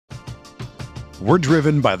We're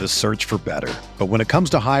driven by the search for better. But when it comes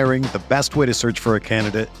to hiring, the best way to search for a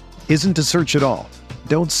candidate isn't to search at all.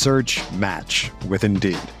 Don't search, match with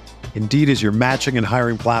Indeed. Indeed is your matching and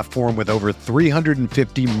hiring platform with over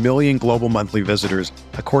 350 million global monthly visitors,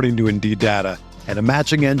 according to Indeed data, and a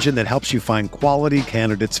matching engine that helps you find quality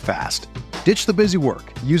candidates fast. Ditch the busy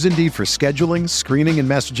work. Use Indeed for scheduling, screening, and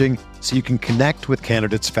messaging so you can connect with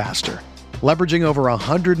candidates faster. Leveraging over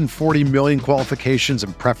 140 million qualifications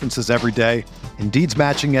and preferences every day, Indeed's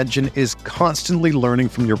matching engine is constantly learning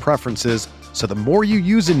from your preferences, so the more you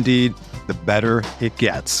use Indeed, the better it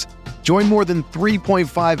gets. Join more than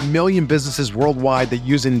 3.5 million businesses worldwide that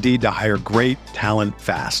use Indeed to hire great talent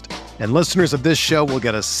fast. And listeners of this show will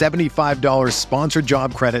get a $75 sponsored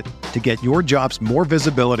job credit to get your jobs more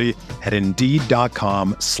visibility at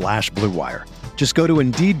Indeed.com/Blue Wire. Just go to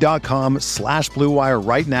Indeed.com/Blue Wire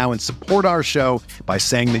right now and support our show by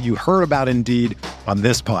saying that you heard about Indeed on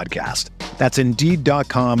this podcast. That's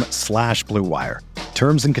Indeed.com/Blue Wire.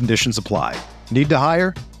 Terms and conditions apply. Need to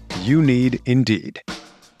hire? You need Indeed.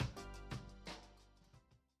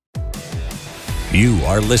 You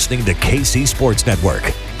are listening to KC Sports Network,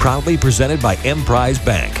 proudly presented by Emprise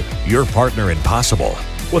Bank, your partner in possible.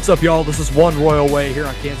 What's up, y'all? This is One Royal Way here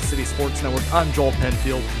on Kansas City Sports Network. I'm Joel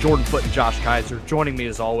Penfield, Jordan Foote, and Josh Kaiser. Joining me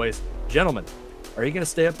as always, gentlemen, are you going to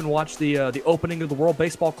stay up and watch the opening of the World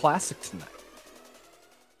Baseball Classic tonight?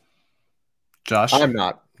 Josh, I'm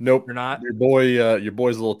not. Nope, you're not. Your boy's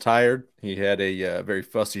a little tired. He had a very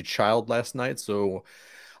fussy child last night, so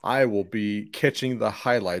I will be catching the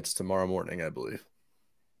highlights tomorrow morning, I believe.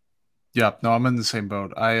 Yeah, no, I'm in the same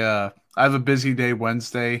boat. I have a busy day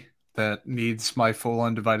Wednesday that needs my full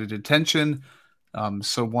undivided attention.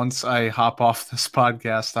 So once I hop off this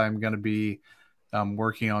podcast, I'm going to be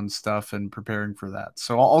working on stuff and preparing for that.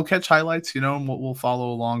 So I'll catch highlights, and we'll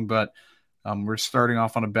follow along. But we're starting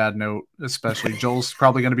off on a bad note, especially Joel's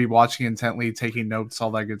probably going to be watching intently, taking notes,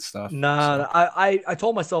 all that good stuff. Nah, so. I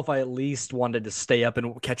told myself I at least wanted to stay up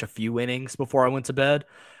and catch a few innings before I went to bed.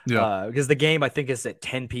 Yeah, because the game I think is at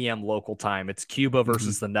 10 p.m. local time. It's Cuba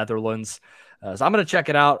versus the Netherlands. So I'm going to check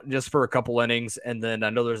it out just for a couple innings, and then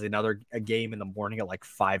I know there's a game in the morning at like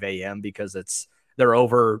 5 a.m. because they're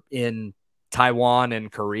over in Taiwan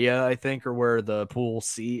and Korea, I think, or where the Pool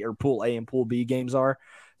C or Pool A and Pool B games are.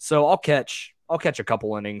 So I'll catch a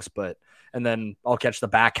couple innings, and then I'll catch the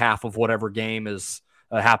back half of whatever game is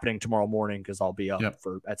happening tomorrow morning because I'll be up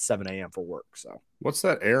at 7 a.m. for work. So what's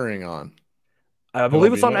that airing on? I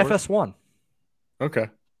believe it's on Network? FS1. Okay,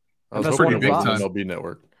 I was FS1 hoping it was on MLB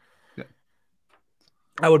Network. Yeah.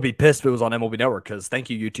 I would be pissed if it was on MLB Network because thank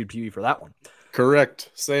you YouTube TV for that one. Correct,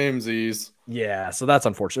 same Z's. Yeah, so that's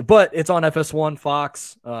unfortunate, but it's on FS1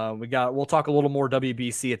 Fox. We'll talk a little more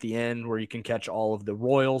WBC at the end where you can catch all of the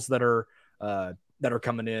Royals that are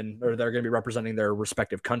coming in or they're going to be representing their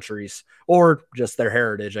respective countries or just their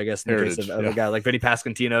heritage, I guess, in the case of a guy like Vinny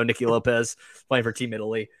Pasquantino, Nicky Lopez playing for Team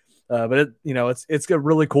Italy. But it's a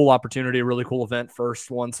really cool opportunity, a really cool event, first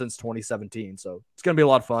one since 2017. So it's going to be a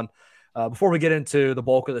lot of fun. Before we get into the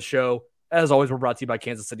bulk of the show, as always, we're brought to you by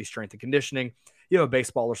Kansas City Strength and Conditioning. You have a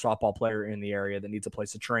baseball or softball player in the area that needs a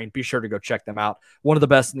place to train, be sure to go check them out. One of the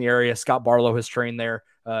best in the area, Scott Barlow, has trained there.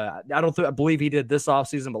 I believe he did this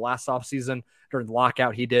offseason, but last offseason during the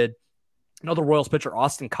lockout, he did. Another Royals pitcher,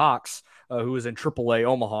 Austin Cox, who is in AAA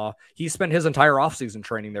Omaha, he spent his entire offseason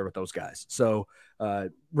training there with those guys. So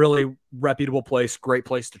really reputable place, great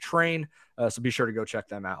place to train. So be sure to go check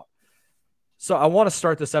them out. So I want to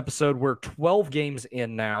start this episode. We're 12 games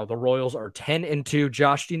in now. The Royals are 10-2.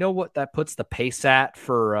 Josh, do you know what that puts the pace at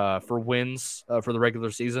for wins for the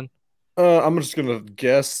regular season? I'm just gonna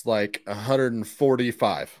guess like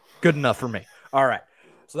 145. Good enough for me. All right.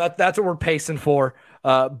 So that's what we're pacing for.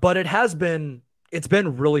 But it's been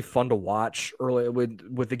really fun to watch early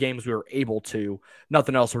with the games we were able to.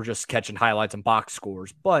 Nothing else. We're just catching highlights and box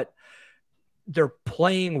scores, but they're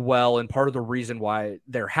playing well. And part of the reason why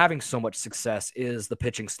they're having so much success is the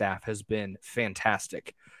pitching staff has been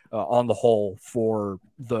fantastic on the whole for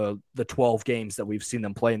the 12 games that we've seen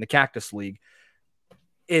them play in the Cactus League.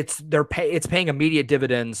 It's paying immediate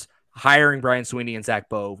dividends, hiring Brian Sweeney and Zach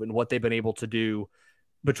Bove and what they've been able to do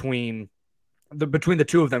between the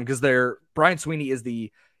two of them, because Brian Sweeney is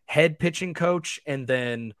the head pitching coach, and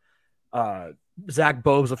then Zach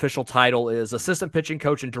Bove's official title is assistant pitching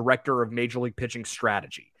coach and director of Major League Pitching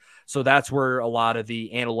Strategy. So that's where a lot of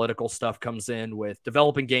the analytical stuff comes in with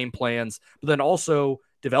developing game plans, but then also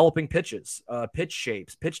developing pitches, pitch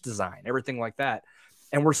shapes, pitch design, everything like that.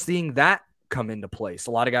 And we're seeing that come into place.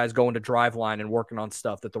 A lot of guys going to drive line and working on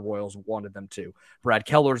stuff that the Royals wanted them to. Brad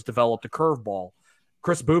Keller's developed a curveball.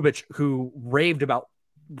 Chris Bubich, who raved about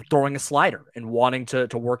throwing a slider and wanting to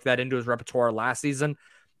work that into his repertoire last season,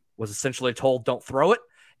 was essentially told don't throw it.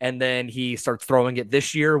 And then he starts throwing it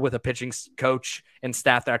this year with a pitching coach and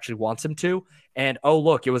staff that actually wants him to. And, oh,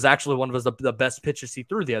 look, it was actually one of the best pitches he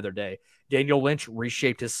threw the other day. Daniel Lynch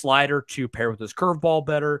reshaped his slider to pair with his curveball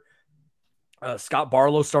better. Scott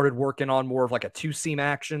Barlow started working on more of like a two-seam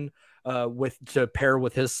action to pair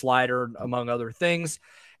with his slider, among other things.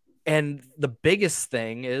 And the biggest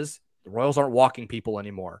thing is the Royals aren't walking people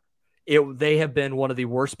anymore. They have been one of the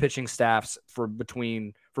worst pitching staffs from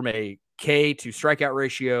a K to strikeout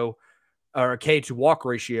ratio or a K to walk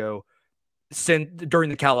ratio during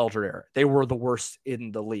the Cal Eldred era. They were the worst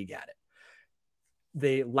in the league at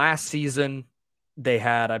it. Last season, they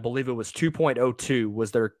had, I believe it was 2.02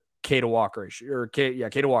 was their K to walk ratio, K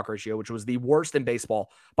to walk ratio, which was the worst in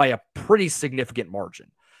baseball by a pretty significant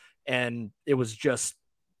margin. And it was just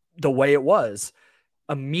the way it was.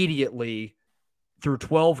 Immediately through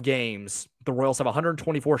 12 games, the Royals have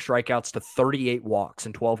 124 strikeouts to 38 walks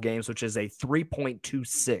in 12 games, which is a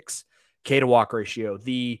 3.26 K to walk ratio.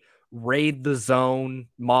 The raid the zone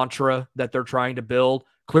mantra that they're trying to build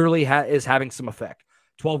clearly is having some effect.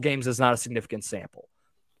 12 games is not a significant sample,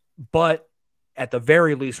 but at the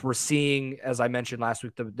very least, we're seeing, as I mentioned last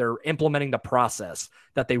week, they're implementing the process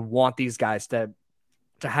that they want these guys to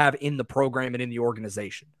have in the program and in the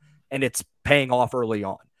organization, and it's paying off early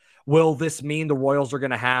on. Will this mean the Royals are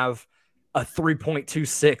going to have a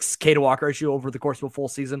 3.26 K to walk ratio over the course of a full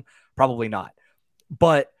season? Probably not.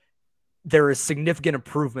 But there is significant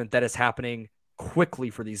improvement that is happening quickly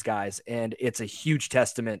for these guys, and it's a huge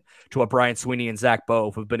testament to what Brian Sweeney and Zach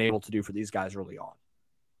Bove have been able to do for these guys early on.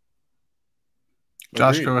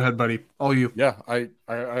 Josh, go ahead, buddy. All you. Yeah,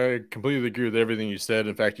 I completely agree with everything you said.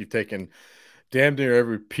 In fact, you've taken damn near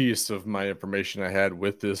every piece of my information I had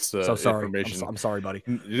with this so sorry. information. I'm sorry, buddy.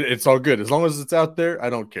 It's all good. As long as it's out there, I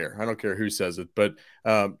don't care. I don't care who says it. But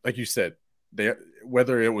like you said,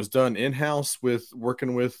 whether it was done in-house with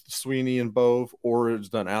working with Sweeney and Bove, or it was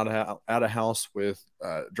done out of house with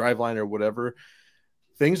Driveline or whatever,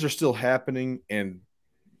 things are still happening, and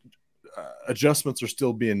adjustments are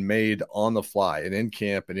still being made on the fly and in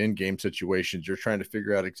camp and in game situations. You're trying to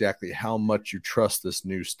figure out exactly how much you trust this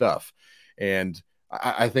new stuff. And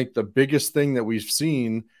I think the biggest thing that we've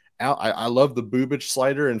seen out, I love the Bubic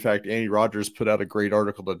slider. In fact, Andy Rogers put out a great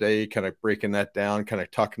article today, kind of breaking that down, kind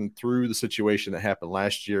of talking through the situation that happened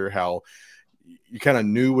last year, how you kind of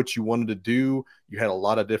knew what you wanted to do. You had a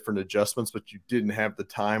lot of different adjustments, but you didn't have the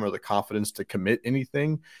time or the confidence to commit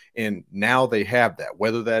anything. And now they have that,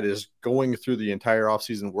 whether that is going through the entire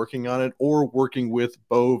offseason working on it or working with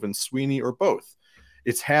Bove and Sweeney or both.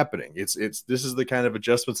 It's happening. This is the kind of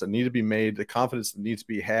adjustments that need to be made, the confidence that needs to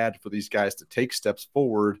be had for these guys to take steps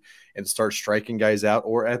forward and start striking guys out,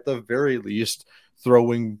 or at the very least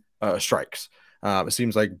throwing strikes. It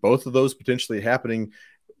seems like both of those potentially happening.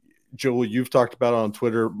 Joel, you've talked about on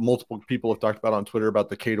Twitter, multiple people have talked about on Twitter about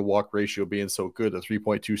the K to walk ratio being so good. The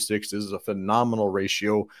 3.26 is a phenomenal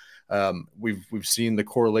ratio. We've seen the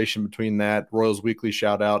correlation between that. Royals Weekly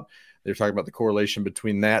shout out. They're talking about the correlation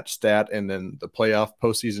between that stat and then the playoff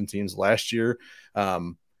postseason teams last year.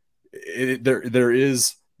 There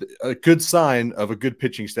is a good sign of a good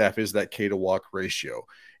pitching staff is that K to walk ratio.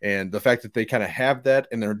 And the fact that they kind of have that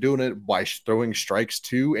and they're doing it by throwing strikes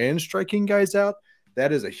too and striking guys out,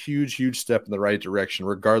 that is a huge, huge step in the right direction,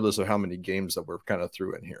 regardless of how many games that we're kind of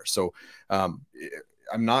through in here. So I'm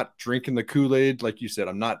not drinking the Kool-Aid. Like you said,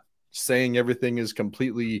 I'm not saying everything is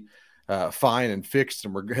completely fine and fixed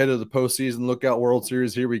and we're ahead of the postseason. Look out, World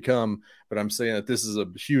Series, here we come. But I'm saying that this is a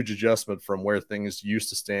huge adjustment from where things used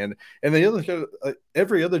to stand. And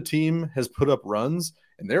every other team has put up runs,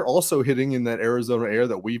 and they're also hitting in that Arizona air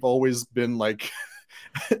that we've always been like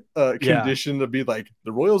conditioned to be like,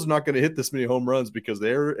 the Royals are not going to hit this many home runs because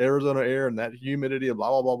they're Arizona air and that humidity and blah,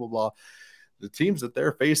 blah, blah, blah, blah. The teams that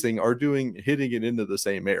they're facing are hitting it into the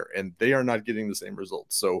same air, and they are not getting the same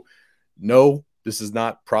results. So no, this is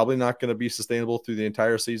probably not going to be sustainable through the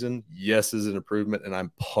entire season. Yes, is an improvement, and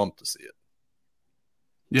I'm pumped to see it.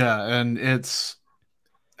 Yeah, and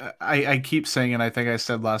I keep saying, and I think I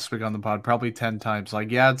said last week on the pod probably 10 times, like,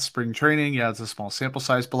 yeah, it's spring training, yeah, it's a small sample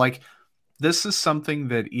size, but like, this is something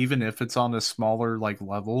that even if it's on a smaller like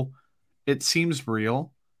level, it seems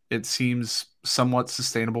real. It seems somewhat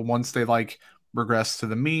sustainable once they like regress to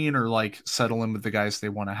the mean or like settle in with the guys they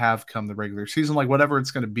want to have come the regular season, like whatever it's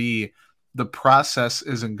going to be. The process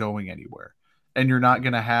isn't going anywhere, and you're not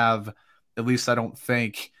going to have, at least I don't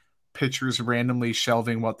think, pitchers randomly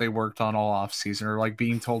shelving what they worked on all off season, or like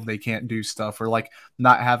being told they can't do stuff, or like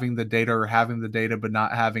not having the data, or having the data but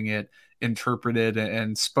not having it interpreted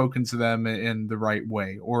and spoken to them in the right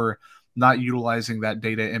way, or not utilizing that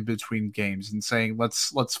data in between games and saying,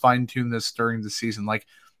 let's fine tune this during the season. Like,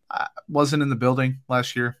 I wasn't in the building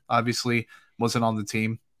last year, obviously wasn't on the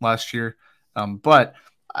team last year. But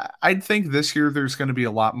I think this year there's going to be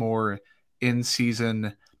a lot more in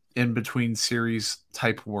season, in between series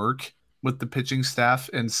type work with the pitching staff,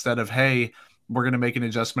 instead of, hey, we're going to make an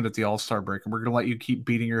adjustment at the All-Star break and we're going to let you keep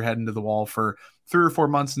beating your head into the wall for 3 or 4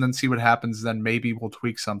 months and then see what happens. Then maybe we'll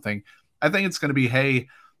tweak something. I think it's going to be, hey,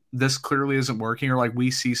 this clearly isn't working, or like,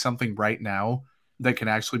 we see something right now that can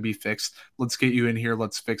actually be fixed. Let's get you in here.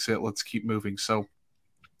 Let's fix it. Let's keep moving. So,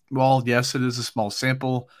 well, yes, it is a small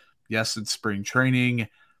sample. Yes, it's spring training.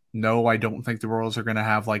 No, I don't think the Royals are going to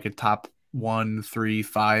have like a top 1, 3,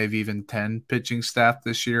 5, even 10 pitching staff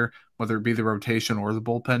this year, whether it be the rotation or the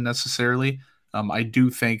bullpen necessarily. I do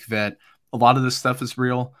think that a lot of this stuff is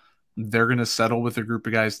real. They're going to settle with a group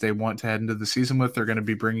of guys they want to head into the season with. They're going to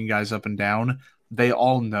be bringing guys up and down. They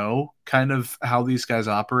all know kind of how these guys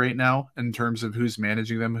operate now in terms of who's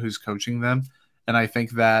managing them, who's coaching them. And I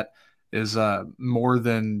think that is more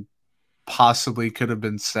than possibly could have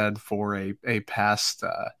been said for a past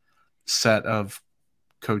set of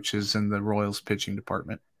coaches in the Royals pitching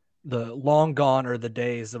department. The long gone are the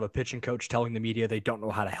days of a pitching coach telling the media they don't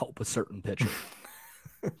know how to help a certain pitcher.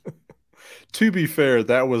 To be fair,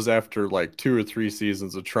 that was after like 2 or 3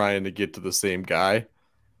 seasons of trying to get to the same guy.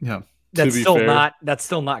 Yeah. That's still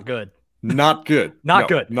not good. Not good. Not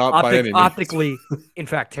good. Not by any means. Optically, in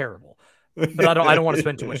fact, terrible. But I don't want to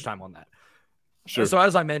spend too much time on that. Sure. So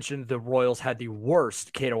as I mentioned, the Royals had the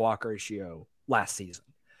worst K-to-walk ratio last season.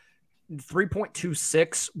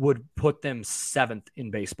 3.26 would put them 7th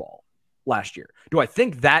in baseball last year. Do I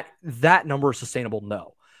think that number is sustainable?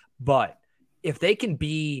 No. But if they can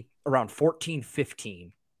be around 14,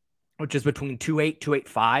 15, which is between 2.8,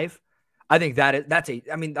 2.85, I think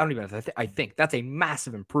I think that's a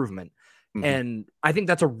massive improvement. Mm-hmm. And I think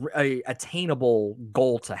that's a attainable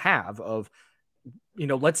goal to have of,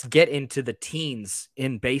 let's get into the teens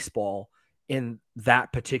in baseball in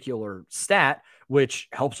that particular stat, which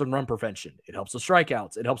helps with run prevention. It helps with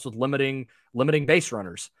strikeouts. It helps with limiting base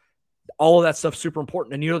runners. All of that stuff's super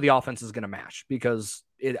important. And the offense is going to match, because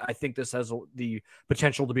I think this has the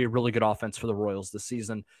potential to be a really good offense for the Royals this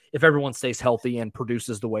season if everyone stays healthy and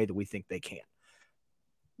produces the way that we think they can.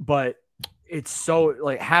 But it's so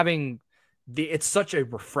like it's such a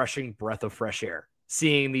refreshing breath of fresh air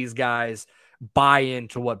seeing these guys buy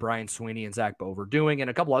into what Brian Sweeney and Zach Bove are doing,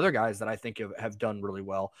 and a couple other guys that I think have done really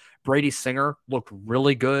well. Brady Singer looked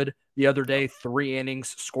really good the other day, 3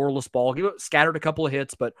 innings, scoreless ball. He scattered a couple of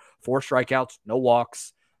hits, but 4 strikeouts, no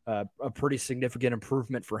walks, a pretty significant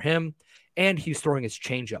improvement for him. And he's throwing his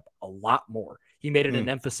changeup a lot more. He made it an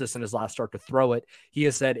emphasis in his last start to throw it. He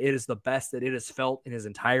has said it is the best that it has felt in his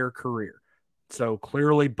entire career. So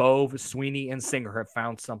clearly Bove, Sweeney, and Singer have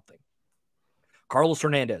found something. Carlos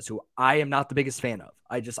Hernandez, who I am not the biggest fan of.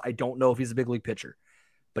 I don't know if he's a big league pitcher,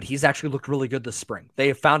 but he's actually looked really good this spring. They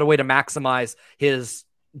have found a way to maximize his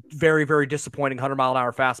very, very disappointing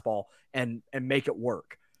 100-mile-an-hour fastball and make it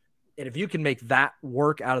work. And if you can make that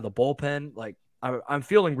work out of the bullpen, like I'm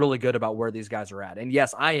feeling really good about where these guys are at. And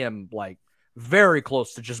yes, I am like very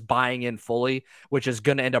close to just buying in fully, which is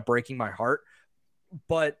going to end up breaking my heart.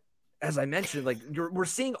 But as I mentioned, like we're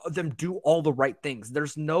seeing them do all the right things.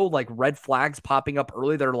 There's no like red flags popping up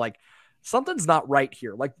early that are like, something's not right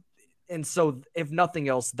here. Like, and so if nothing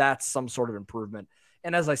else, that's some sort of improvement.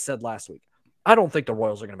 And as I said last week, I don't think the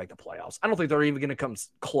Royals are going to make the playoffs. I don't think they're even going to come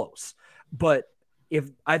close. But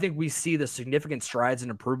I think we see the significant strides and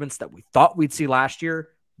improvements that we thought we'd see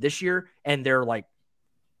this year, and they're like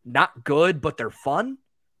not good, but they're fun.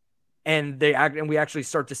 And we actually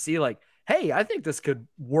start to see like, hey, I think this could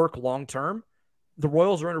work long-term. The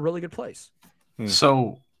Royals are in a really good place.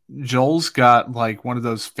 So Joel's got like one of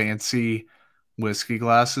those fancy whiskey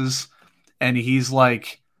glasses, and he's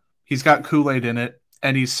got Kool-Aid in it,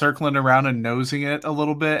 and he's circling around and nosing it a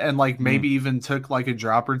little bit, and like maybe even took like a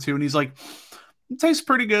drop or two, and he's like, it tastes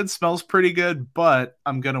pretty good, smells pretty good, but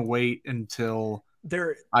I'm going to wait until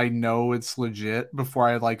I know it's legit before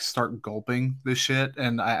I like start gulping the shit.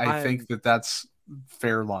 And I think that's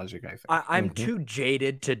fair logic. I think I'm too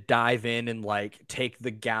jaded to dive in and like take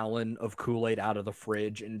the gallon of Kool-Aid out of the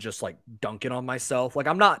fridge and just like dunk it on myself. Like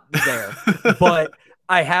I'm not there, but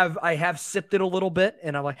I have sipped it a little bit,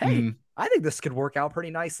 and I'm like, hey, I think this could work out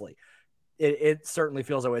pretty nicely. It certainly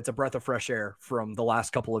feels that way. It's a breath of fresh air from the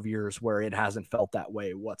last couple of years where it hasn't felt that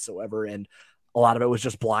way whatsoever. And a lot of it was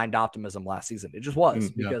just blind optimism last season. It just was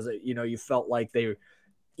because, you felt like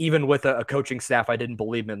even with a coaching staff, I didn't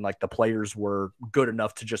believe in, like the players were good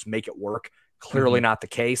enough to just make it work. Clearly not the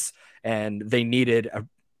case. And they needed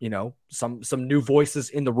some new voices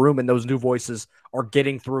in the room, and those new voices are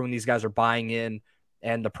getting through, and these guys are buying in,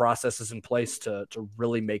 and the process is in place to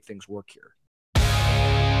really make things work here.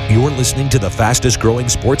 You're listening to the fastest growing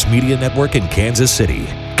sports media network in Kansas City,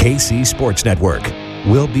 KC Sports Network.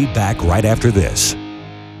 We'll be back right after this.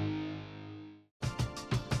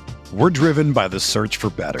 We're driven by the search for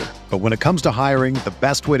better. But when it comes to hiring, the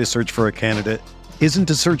best way to search for a candidate isn't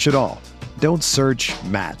to search at all. Don't search,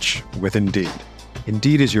 match with Indeed.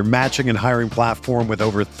 Indeed is your matching and hiring platform with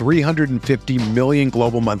over 350 million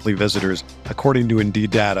global monthly visitors, according to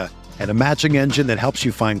Indeed data, and a matching engine that helps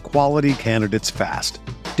you find quality candidates fast.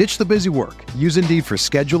 Ditch the busy work. Use Indeed for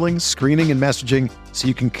scheduling, screening, and messaging so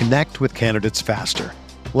you can connect with candidates faster.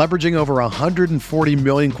 Leveraging over 140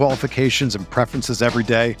 million qualifications and preferences every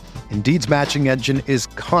day, Indeed's matching engine is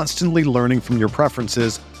constantly learning from your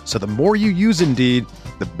preferences, so the more you use Indeed,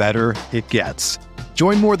 the better it gets.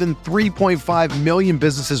 Join more than 3.5 million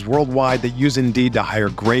businesses worldwide that use Indeed to hire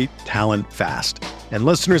great talent fast. And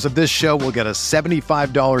listeners of this show will get a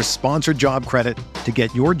 $75 sponsored job credit to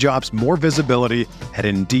get your jobs more visibility at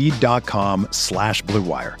Indeed.com/Blue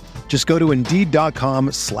Wire. Just go to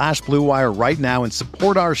Indeed.com/Blue Wire right now and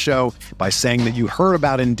support our show by saying that you heard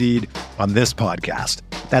about Indeed on this podcast.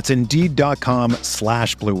 That's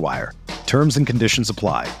Indeed.com/Blue Wire. Terms and conditions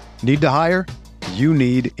apply. Need to hire? You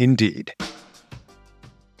need Indeed.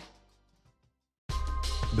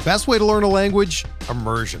 The best way to learn a language?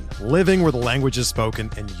 Immersion. Living where the language is spoken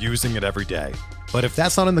and using it every day. But if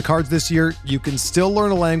that's not in the cards this year, you can still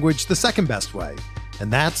learn a language the second best way, and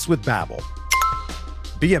that's with Babbel.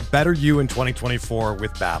 Be a better you in 2024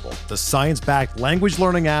 with Babbel, the science-backed language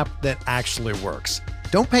learning app that actually works.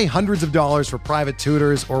 Don't pay hundreds of dollars for private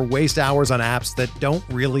tutors or waste hours on apps that don't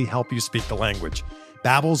really help you speak the language.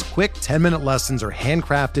 Babbel's quick 10-minute lessons are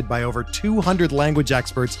handcrafted by over 200 language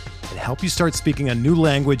experts and help you start speaking a new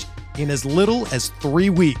language in as little as 3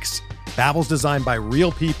 weeks. Babbel's designed by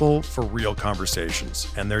real people for real conversations,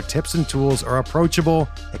 and their tips and tools are approachable,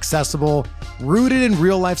 accessible, rooted in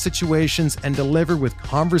real-life situations, and delivered with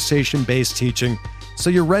conversation-based teaching, so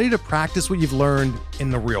you're ready to practice what you've learned in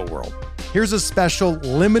the real world. Here's a special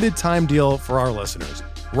limited-time deal for our listeners.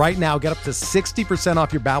 Right now, get up to 60%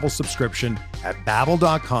 off your Babbel subscription at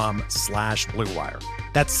Babbel.com/Blue Wire.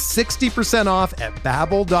 That's 60% off at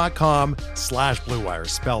Babbel.com/Blue Wire,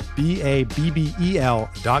 spelled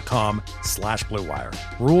BABBEL.com/Blue Wire.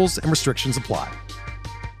 Rules and restrictions apply.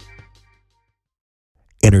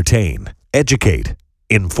 Entertain, educate,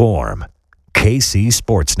 inform. KC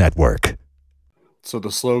Sports Network. So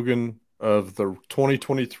the slogan of the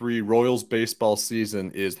 2023 Royals baseball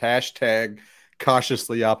season is hashtag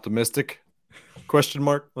cautiously optimistic? Question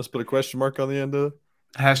mark. Let's put a question mark on the end of it.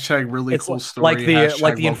 Hashtag really It's cool story. like the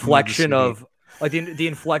Hashtag the inflection of the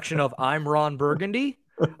inflection of I'm Ron Burgundy.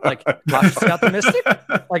 Like cautiously optimistic.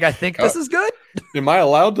 Like I think this is good. Am I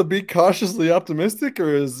allowed to be cautiously optimistic,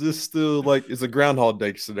 or is this still like it's a Groundhog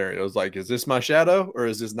Day scenario? It's like, is this my shadow or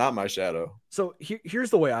is this not my shadow? So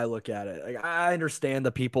here's the way I look at it. Like, I understand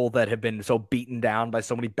the people that have been so beaten down by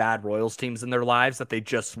so many bad Royals teams in their lives that they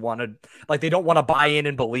just wanted, like, they don't want to buy in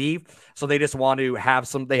and believe. So they just want to have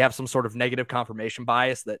some sort of negative confirmation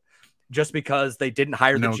bias that just because they didn't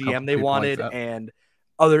hire the GM they wanted and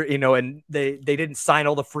other, and they didn't sign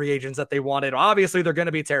all the free agents that they wanted, obviously they're going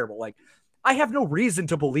to be terrible. Like, I have no reason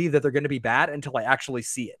to believe that they're going to be bad until I actually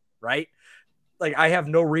see it. Right. Like, I have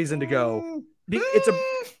no reason to go.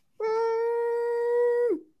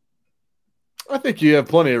 I think you have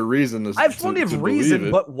plenty of reason. I have plenty of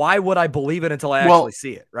reason, but why would I believe it until I actually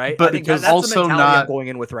see it? Right. But I think because that's also the mentality not I'm going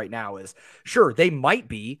in with right now is sure, they might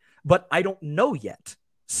be, but I don't know yet.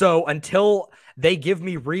 So until they give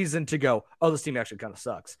me reason to go, oh, this team actually kind of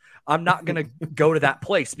sucks, I'm not going to go to that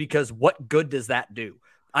place, because what good does that do?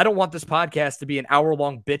 I don't want this podcast to be an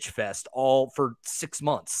hour-long bitch fest all for 6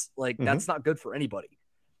 months. Like, that's not good for anybody.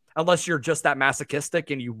 Unless you're just that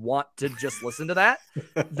masochistic and you want to just listen to that,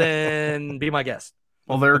 then be my guest.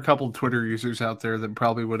 Well, there are a couple of Twitter users out there that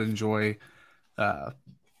probably would enjoy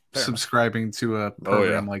subscribing to a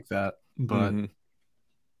program like that. But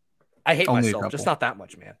I hate myself, just not that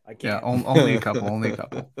much, man. I can't. Yeah, only a couple. Only a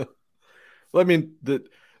couple. Well, I mean, they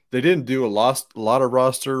didn't do a lot of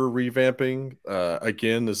roster revamping.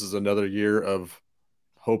 Again, this is another year of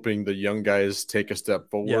hoping the young guys take a step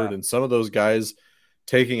forward, and some of those guys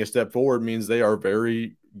taking a step forward means they are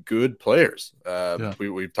very good players.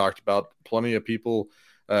 We've talked about plenty of people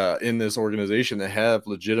in this organization that have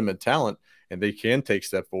legitimate talent, and they can take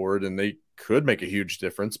step forward, and they could make a huge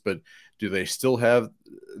difference, but do they still have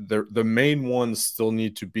the main ones still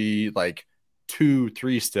need to be like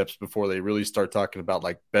 2-3 steps before they really start talking about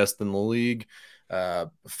like best in the league, 5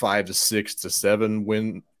 to 6 to 7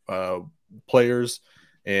 win players.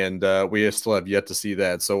 And we still have yet to see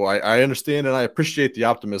that. So I understand and I appreciate the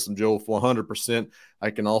optimism, Joe, 100%.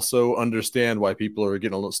 I can also understand why people are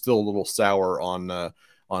getting still a little sour on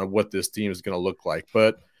what this team is going to look like.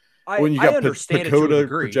 But when you got Pagoda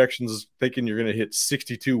projections thinking you're going to hit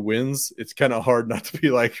 62 wins, it's kind of hard not to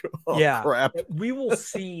be like, oh, yeah, crap. We will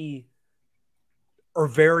see or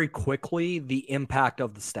very quickly the impact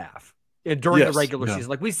of the staff during the regular season.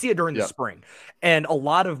 Like we see it during the spring. And a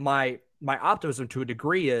lot of my optimism to a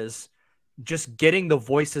degree is just getting the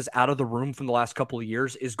voices out of the room from the last couple of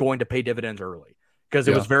years is going to pay dividends early, because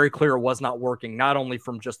it was very clear it was not working, not only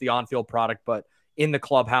from just the on-field product, but in the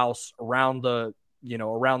clubhouse, around the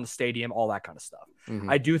stadium, all that kind of stuff. Mm-hmm.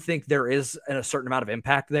 I do think there is a certain amount of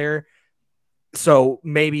impact there. So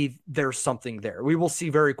maybe there's something there. We will see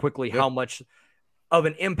very quickly how much of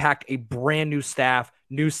an impact a brand new staff,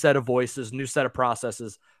 new set of voices, new set of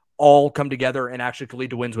processes all come together and actually could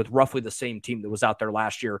lead to wins with roughly the same team that was out there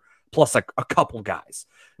last year, plus a couple guys.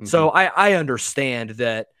 Mm-hmm. So I understand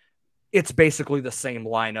that it's basically the same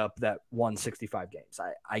lineup that won 65 games.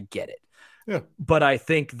 I get it. Yeah. But I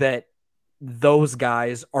think that those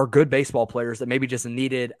guys are good baseball players that maybe just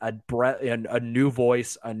needed a new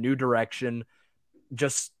voice, a new direction,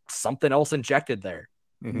 just something else injected there.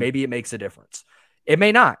 Mm-hmm. Maybe it makes a difference. It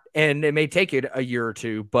may not, and it may take it a year or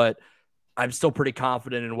two, but I'm still pretty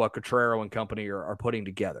confident in what Cotrero and company are putting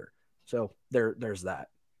together. So there's that.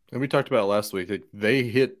 And we talked about it last week. Like they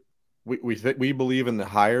hit. We believe in the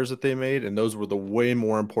hires that they made, and those were the way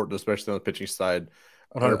more important, especially on the pitching side,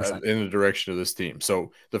 100%. In the direction of this team.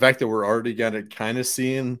 So the fact that we're already kind of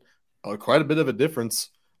seeing quite a bit of a difference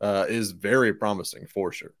is very promising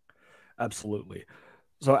for sure. Absolutely.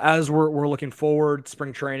 So as we're looking forward,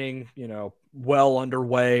 spring training, well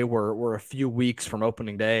underway. We're a few weeks from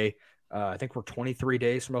opening day. I think we're 23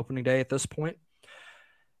 days from opening day at this point.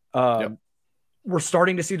 We're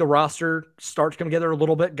starting to see the roster start to come together a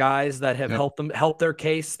little bit. Guys that have helped their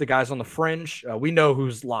case. The guys on the fringe, we know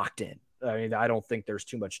who's locked in. I mean, I don't think there's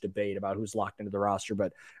too much debate about who's locked into the roster,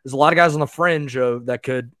 but there's a lot of guys on the fringe that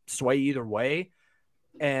could sway either way.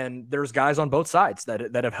 And there's guys on both sides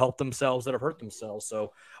that have helped themselves, that have hurt themselves.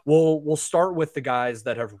 So we'll start with the guys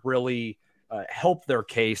that have really helped their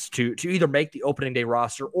case to either make the opening day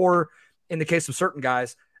roster, or in the case of certain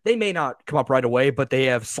guys, they may not come up right away, but they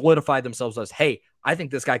have solidified themselves as, hey, I think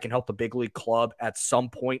this guy can help the big league club at some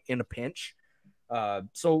point in a pinch.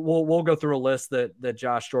 So we'll go through a list that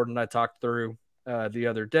Josh Jordan and I talked through the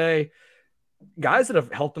other day. Guys that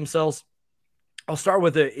have helped themselves. I'll start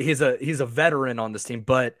with he's a veteran on this team,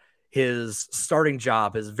 but his starting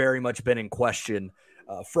job has very much been in question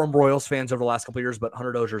from Royals fans over the last couple of years. But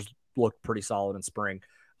Hunter Dozier's looked pretty solid in spring.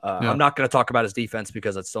 I'm not going to talk about his defense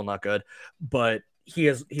because it's still not good, but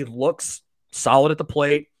he looks solid at the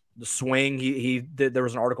plate. The swing, there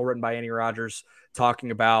was an article written by Andy Rogers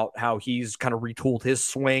talking about how he's kind of retooled his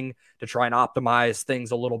swing to try and optimize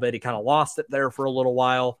things a little bit. He kind of lost it there for a little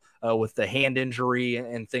while with the hand injury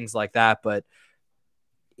and things like that. But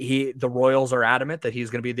the Royals are adamant that he's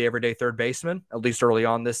going to be the everyday third baseman, at least early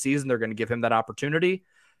on this season. They're going to give him that opportunity.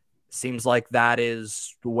 Seems like that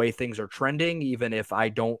is the way things are trending, even if I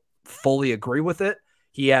don't fully agree with it.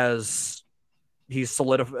 He has at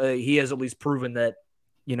least proven that,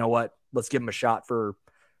 you know what, let's give him a shot for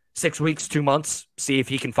 6 weeks, 2 months, see if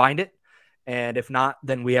he can find it. And if not,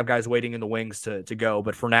 then we have guys waiting in the wings to go.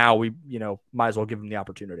 But for now, we might as well give him the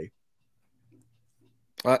opportunity.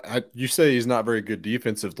 You say he's not very good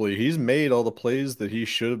defensively. He's made all the plays that he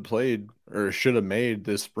should have played or should have made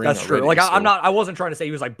this spring. That's already, true. Like I wasn't trying to say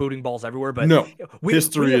he was like booting balls everywhere, but no,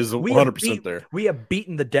 history is 100% there. We have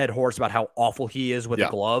beaten the dead horse about how awful he is with the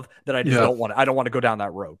glove that I just don't want. I don't want to go down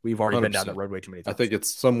that road. We've already 100%. Been down that road way too many times. I think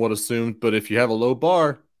it's somewhat assumed, but if you have a low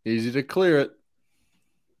bar, easy to clear it.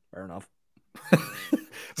 Fair enough.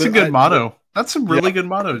 It's a good motto. That's a really good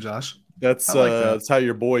motto, Josh. That's that's how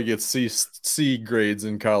your boy gets C grades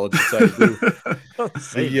in college.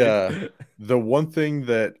 The one thing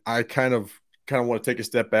that I kind of want to take a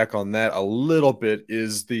step back on that a little bit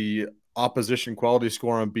is the opposition quality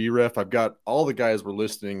score on BREF. I've got all the guys we're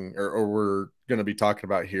listing or we're going to be talking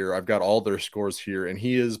about here. I've got all their scores here, and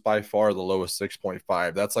he is by far the lowest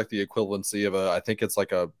 6.5. That's like the equivalency of I think it's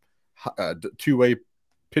like a two-way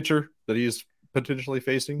pitcher that he's potentially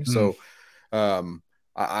facing. Mm-hmm. So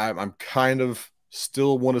I'm kind of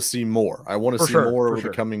still want to see more. I want to For see sure, more for over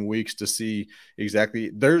sure. the coming weeks to see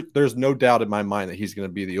exactly. There's no doubt in my mind that he's going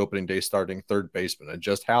to be the opening day starting third baseman, and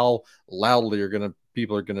just how loudly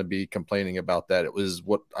people are going to be complaining about that. It was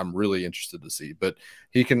what I'm really interested to see. But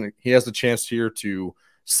he has the chance here to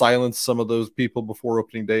silence some of those people before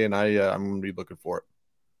opening day, and I'm going to be looking for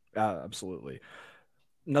it. Absolutely.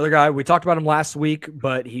 Another guy, we talked about him last week,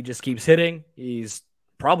 but he just keeps hitting. He's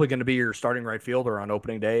probably going to be your starting right fielder on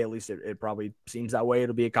opening day. At least it probably seems that way.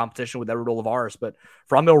 It'll be a competition with Eduardo Olivares, but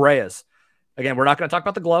Franmil Reyes, again, we're not going to talk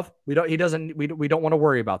about the glove. We don't want to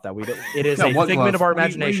worry about that. It is a figment of our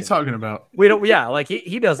imagination. What are you talking about? We don't. Yeah. Like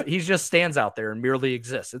he just stands out there and merely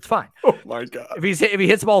exists. It's fine. Oh my God. If he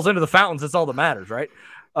hits balls into the fountains, that's all that matters. Right.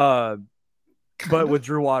 But with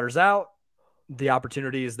Drew Waters out, the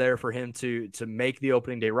opportunity is there for him to make the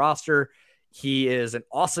opening day roster. He is an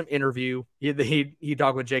awesome interview. He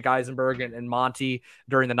talked with Jake Eisenberg and Monty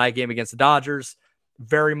during the night game against the Dodgers.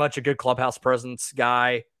 Very much a good clubhouse presence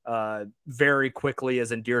guy. Very quickly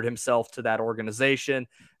has endeared himself to that organization,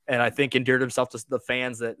 and I think endeared himself to the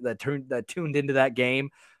fans that tuned into that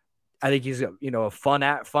game. I think he's a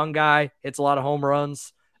fun guy. Hits a lot of home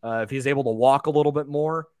runs. If he's able to walk a little bit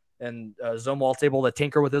more, and Zumwalt's able to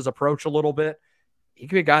tinker with his approach a little bit, he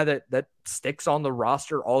could be a guy that sticks on the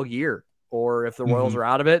roster all year. Or if the Royals are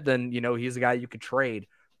out of it, then he's a guy you could trade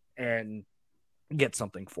and get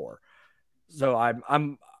something for. So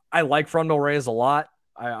I like Franmil Reyes a lot.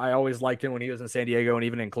 I always liked him when he was in San Diego and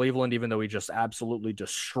even in Cleveland, even though he just absolutely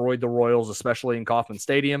destroyed the Royals, especially in Kauffman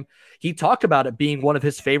Stadium. He talked about it being one of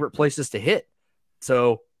his favorite places to hit.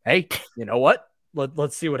 So, hey, you know what?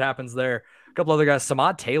 Let's see what happens there. A couple other guys,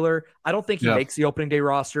 Samad Taylor. I don't think he makes the opening day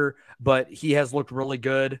roster, but he has looked really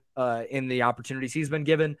good in the opportunities he's been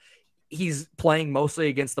given. He's playing mostly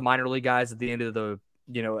against the minor league guys at the end of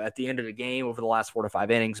the game over the last 4 to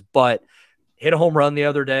 5 innings, but hit a home run the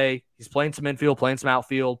other day. He's playing some infield, playing some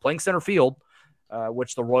outfield, playing center field,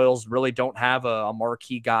 which the Royals really don't have a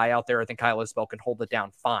marquee guy out there. I think Kyle Isbell can hold it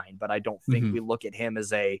down fine, but I don't think we look at him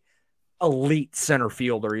as a elite center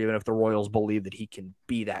fielder, even if the Royals believe that he can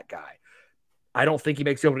be that guy. I don't think he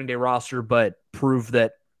makes the opening day roster, but prove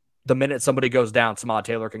that the minute somebody goes down, Samad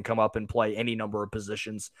Taylor can come up and play any number of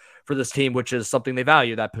positions for this team, which is something they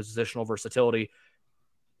value, that positional versatility.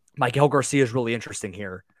 Maikel Garcia is really interesting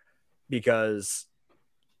here because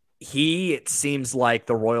it seems like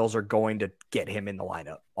the Royals are going to get him in the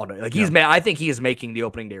lineup. I think he is making the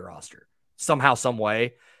opening day roster somehow, some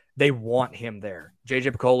way. They want him there.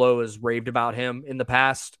 JJ Piccolo has raved about him in the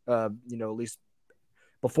past, at least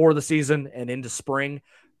before the season and into spring.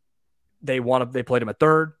 They played him at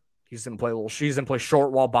third. He's going to play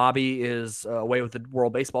short while Bobby is away with the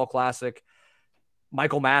World Baseball Classic.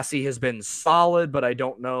 Michael Massey has been solid, but I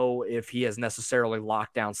don't know if he has necessarily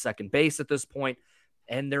locked down second base at this point.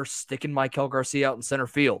 And they're sticking Maikel Garcia out in center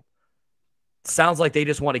field. Sounds like they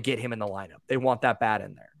just want to get him in the lineup. They want that bat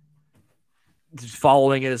in there. Just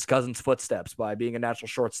following in his cousin's footsteps by being a natural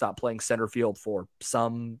shortstop, playing center field for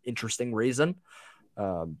some interesting reason.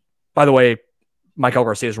 By the way, Maikel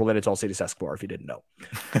Garcia is related to Alcides Escobar, if you didn't know.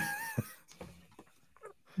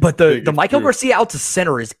 But the Maikel Garcia out to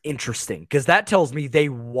center is interesting because that tells me they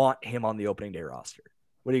want him on the opening day roster.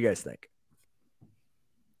 What do you guys think?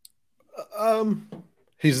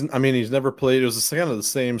 He's never played. It was kind of the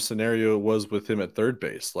same scenario it was with him at third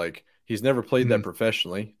base. Like, he's never played that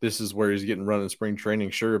professionally. This is where he's getting run in spring training,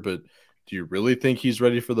 sure. But do you really think he's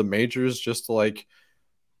ready for the majors just to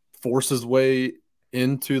force his way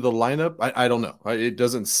into the lineup? I don't know. It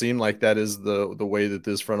doesn't seem like that is the way that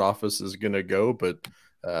this front office is going to go, but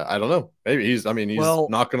I don't know. Maybe he's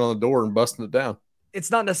knocking on the door and busting it down.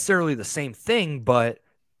 It's not necessarily the same thing, but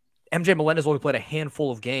MJ Melendez only played a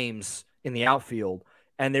handful of games in the outfield,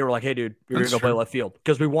 and they were like, hey, dude, you're going to go play left field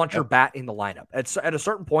because we want your bat in the lineup. At a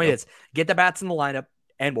certain point, it's get the bats in the lineup,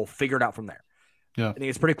 and we'll figure it out from there. Yeah. I think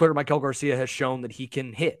it's pretty clear Maikel Garcia has shown that he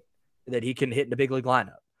can hit in the big league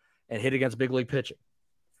lineup and hit against big league pitching.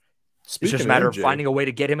 It's just a matter of finding a way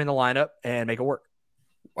to get him in the lineup and make it work.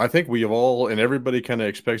 I think we have all, and everybody kind of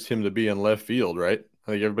expects him to be in left field, right?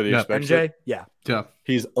 I think everybody expects MJ, it. Yeah.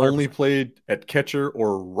 He's only played at catcher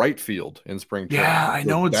or right field in spring training. Yeah, I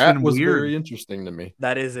know. That was weird. Very interesting to me.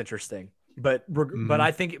 That is interesting. But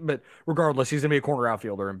I think regardless, he's going to be a corner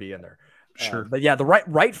outfielder and be in there. Sure. But yeah, the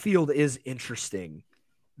right field is interesting.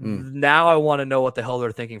 Now I want to know what the hell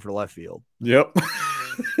they're thinking for left field. Yep.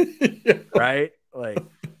 Right?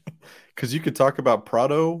 Because you could talk about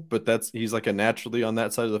Prado, but he's a naturally on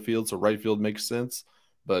that side of the field, so right field makes sense.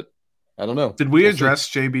 But I don't know. Did we address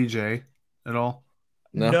JBJ at all?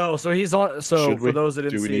 No, so he's on. So Should for we? those that Do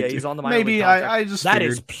didn't we see need it, to? he's on the minor Maybe league contract. I just That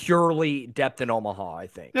figured. is purely depth in Omaha, I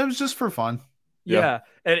think. It was just for fun. Yeah,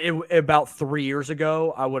 and about 3 years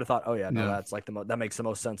ago, I would have thought, oh yeah, no, Yeah. that's like that makes the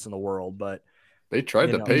most sense in the world. But They tried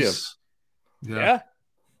You to know, pay him. He's- yeah,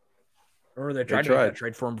 or they tried to make that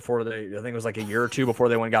trade for him before I think it was like a year or two before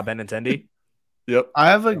they went and got Benintendi. Yep. I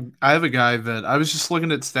have a guy that I was just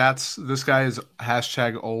looking at stats. This guy is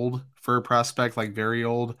 #old for a prospect, like very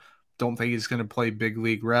old. Don't think he's going to play big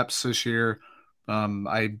league reps this year.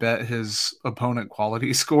 I bet his opponent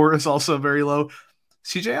quality score is also very low.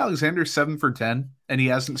 CJ Alexander 7 for 10, and he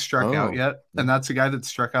hasn't struck out yet. And that's a guy that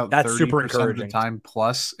struck out That's 30% super of the encouraging. time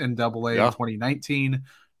plus in Double A in 2019,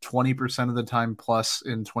 20% of the time plus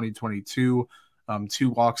in 2022. 2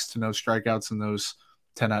 walks to no strikeouts in those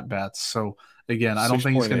 10 at bats. So again, I don't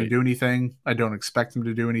think he's going to do anything. I don't expect him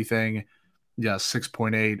to do anything. Yeah,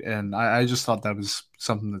 6.8, and I just thought that was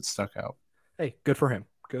something that stuck out. Hey, good for him.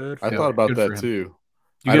 Good. I For thought him. about Good that for him. too.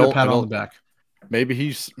 You get a pat on the back. Maybe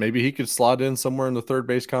he could slot in somewhere in the third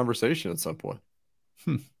base conversation at some point.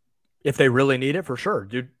 If they really need it, for sure,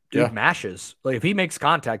 dude mashes. Like if he makes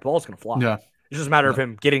contact, ball's gonna fly. Yeah. It's just a matter of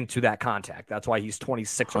him getting to that contact. That's why he's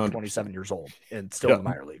 26 or 27 years old and still in the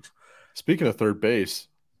minor leagues. Speaking of third base,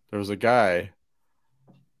 there was a guy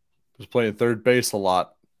who was playing third base a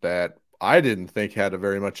lot that I didn't think had a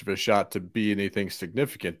very much of a shot to be anything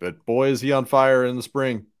significant, but boy, is he on fire in the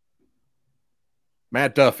spring.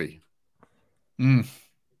 Matt Duffy.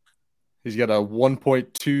 He's got a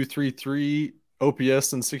 1.233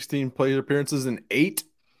 OPS in 16 plate appearances and 8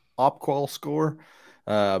 op-qual score.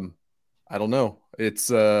 I don't know. It's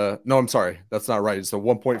no, I'm sorry. That's not right. It's a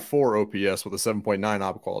 1.4 OPS with a 7.9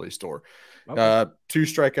 op-quality score. Okay. 2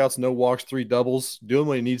 strikeouts, no walks, 3 doubles.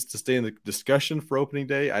 Dillman needs to stay in the discussion for opening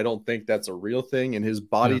day. I don't think that's a real thing, and his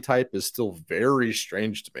body type is still very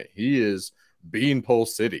strange to me. He is Beanpole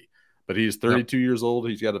City, but he's 32 years old.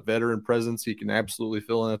 He's got a veteran presence. He can absolutely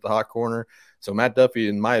fill in at the hot corner. So Matt Duffy,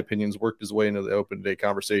 in my opinion, has worked his way into the opening day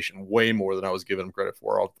conversation way more than I was giving him credit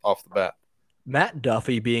for off the bat. Matt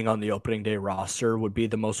Duffy being on the opening day roster would be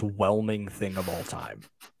the most whelming thing of all time.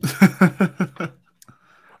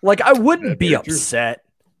 Like, I wouldn't be upset,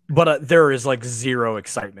 but there is like zero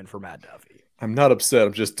excitement for Matt Duffy. I'm not upset.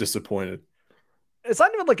 I'm just disappointed. It's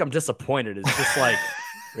not even like I'm disappointed. It's just like,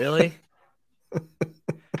 really?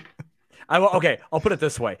 Okay, I'll put it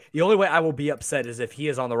this way. The only way I will be upset is if he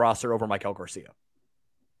is on the roster over Michael Garcia.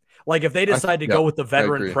 Like, if they decide to go with the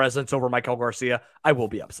veteran presence over Michael Garcia, I will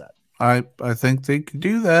be upset. I think they could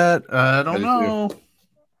do that. I don't know.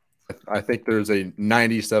 I think there's a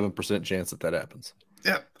 97% chance that happens.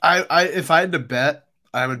 Yeah, I if I had to bet,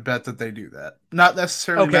 I would bet that they do that. Not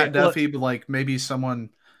necessarily Matt Duffy, but like maybe someone,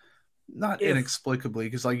 not inexplicably,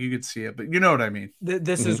 because like you could see it, but you know what I mean.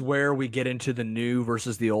 This is where we get into the new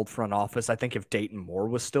versus the old front office. I think if Dayton Moore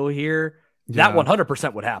was still here, that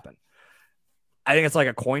 100% would happen. I think it's like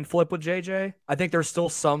a coin flip with JJ. I think there's still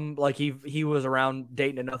some, like he was around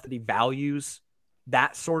Dayton enough that he values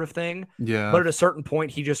that sort of thing. Yeah. But at a certain point,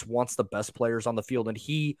 he just wants the best players on the field, and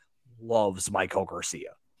he loves Michael Garcia.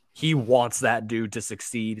 He wants that dude to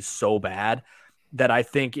succeed so bad that I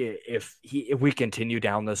think if we continue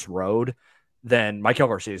down this road, then Michael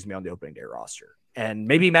Garcia is going to be on the opening day roster. And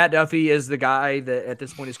maybe Matt Duffy is the guy that at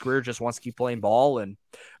this point in his career just wants to keep playing ball and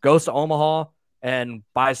goes to Omaha and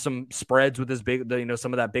buys some spreads with his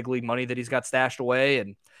some of that big league money that he's got stashed away,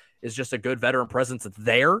 and is just a good veteran presence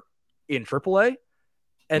there in AAA.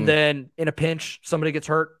 And then in a pinch, somebody gets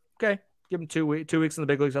hurt. Okay, give him 2 weeks in the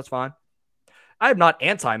big leagues. That's fine. I'm not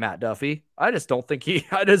anti Matt Duffy. I just don't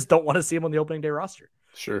want to see him on the opening day roster.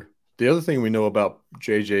 Sure. The other thing we know about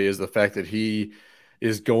JJ is the fact that he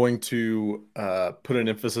is going to put an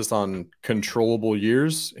emphasis on controllable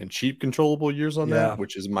years and cheap controllable years on that,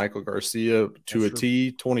 which is Michael Garcia to a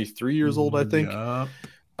T, 23 years old, I think. Yeah.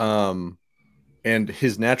 And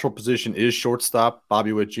his natural position is shortstop.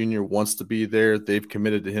 Bobby Witt Jr. wants to be there. They've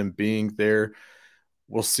committed to him being there.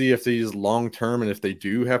 We'll see if these long-term and if they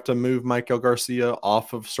do have to move Michael Garcia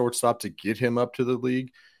off of shortstop to get him up to the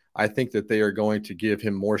league. I think that they are going to give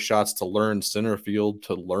him more shots to learn center field,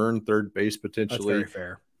 to learn third base potentially. That's very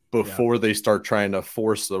fair. Before they start trying to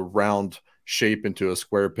force the round shape into a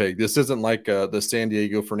square peg. This isn't like the San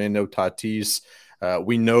Diego Fernando Tatis.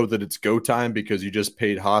 We know that it's go time because you just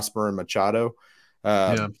paid Hosmer and Machado.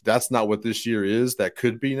 That's not what this year is. That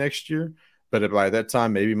could be next year. But by that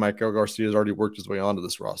time, maybe Michael Garcia has already worked his way onto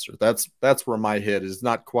this roster. That's where my head is.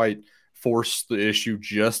 Not quite force the issue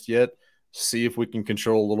just yet. See if we can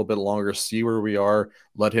control a little bit longer. See where we are.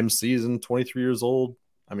 Let him season. 23 years old.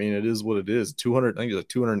 I mean, it is what it is.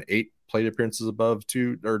 208 plate appearances above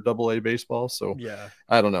two or Double-A baseball. So Yeah,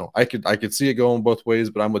 I don't know. I could see it going both ways,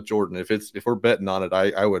 but I'm with Jordan. If we're betting on it,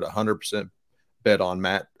 I would 100% bet on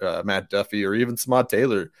Matt Duffy or even Samad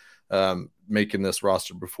Taylor making this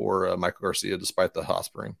roster before Michael Garcia, despite the hot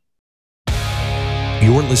spring.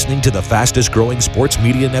 You're listening to the fastest growing sports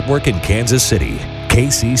media network in Kansas City,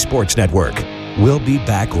 KC Sports Network. We'll be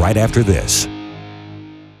back right after this.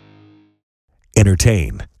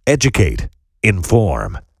 Entertain, educate,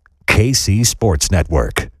 inform. KC Sports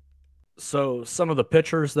Network. So some of the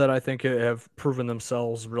pitchers that I think have proven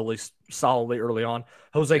themselves really solidly early on.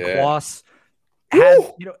 Jose Cuas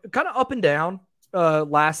had, kind of up and down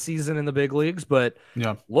last season in the big leagues, but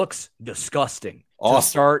looks disgusting. Awesome. To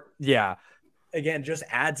start, yeah. Again, just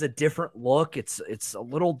adds a different look. It's a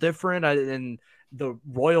little different, and the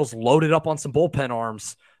Royals loaded up on some bullpen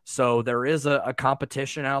arms, so there is a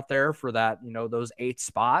competition out there for that. Those 8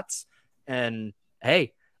 spots. And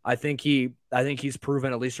hey, I think he's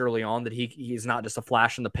proven, at least early on, that he's not just a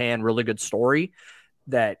flash in the pan, really good story.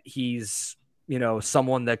 That he's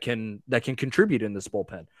someone that can contribute in this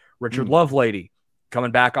bullpen. Richard Lovelady,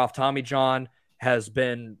 coming back off Tommy John, has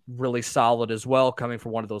been really solid as well, coming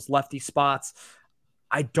from one of those lefty spots.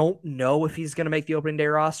 I don't know if he's going to make the opening day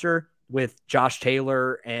roster with Josh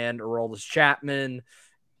Taylor and Aroldis Chapman.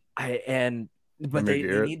 But they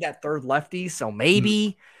need that third lefty, so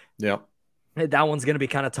maybe that one's going to be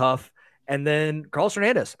kind of tough. And then Carlos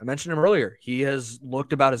Hernandez, I mentioned him earlier. He has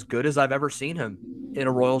looked about as good as I've ever seen him in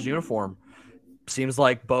a Royals uniform. Seems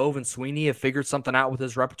like Bove and Sweeney have figured something out with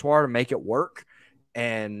his repertoire to make it work.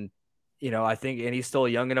 And I think, and he's still a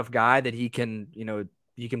young enough guy that he can,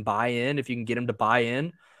 you can buy in. If you can get him to buy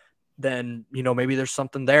in, then, maybe there's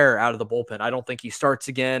something there out of the bullpen. I don't think he starts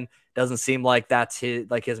again. Doesn't seem like that's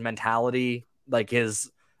his mentality,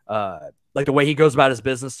 his the way he goes about his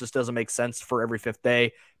business just doesn't make sense for every 5th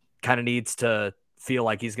day. Kind of needs to feel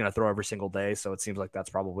like he's going to throw every single day. So it seems like that's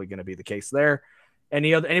probably going to be the case there.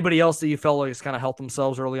 Anybody else that you felt like has kind of helped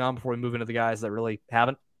themselves early on before we move into the guys that really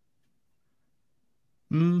haven't?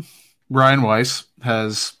 Ryan Weiss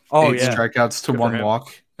has 8 strikeouts to 1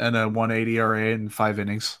 walk and a 180 ERA in 5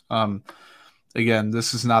 innings. Again,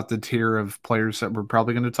 this is not the tier of players that we're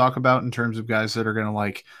probably going to talk about in terms of guys that are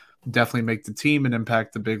going to definitely make the team and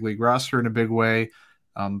impact the big league roster in a big way.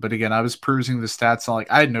 But again, I was perusing the stats and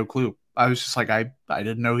I had no clue. I was just I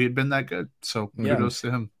didn't know he had been that good. So kudos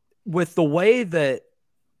to him. With the way that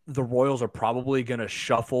the Royals are probably going to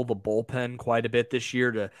shuffle the bullpen quite a bit this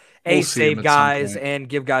year to save guys and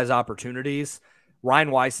give guys opportunities.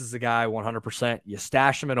 Ryan Weiss is the guy 100%. You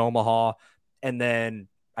stash him in Omaha. And then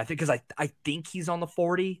I think, because I think he's on the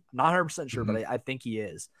 40, not 100% sure, but I think he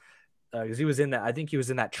is. Because he was in that, I think he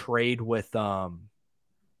was in that trade with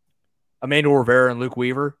Emmanuel Rivera and Luke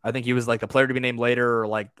Weaver. I think he was the player to be named later,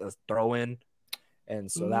 or a throw in.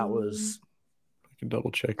 And so that was, I can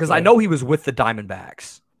double check, because I know he was with the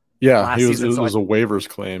Diamondbacks. Yeah, it was a waivers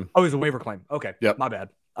claim. Oh, it was a waiver claim. Okay, yep. My bad.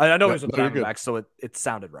 I know he was with the Diamondbacks, so it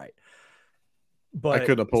sounded right. But I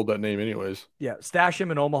couldn't have pulled that name anyways. Yeah, stash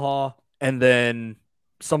him in Omaha, and then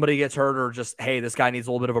somebody gets hurt, or just, hey, this guy needs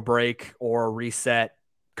a little bit of a break or a reset,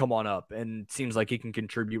 come on up. And it seems like he can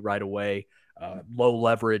contribute right away. Low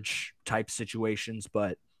leverage type situations,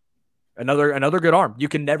 but another good arm. You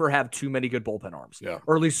can never have too many good bullpen arms,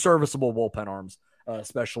 or at least serviceable bullpen arms,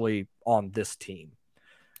 especially on this team.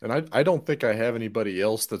 And I don't think I have anybody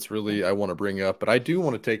else that's really I want to bring up, but I do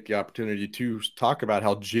want to take the opportunity to talk about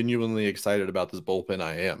how genuinely excited about this bullpen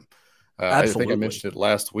I am. I think I mentioned it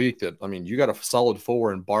last week that, you got a solid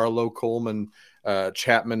 4 in Barlow, Coleman,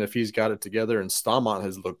 Chapman, if he's got it together, and Stamont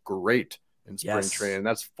has looked great in spring training.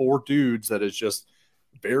 That's 4 dudes that is just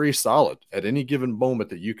very solid at any given moment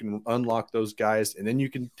that you can unlock those guys. And then you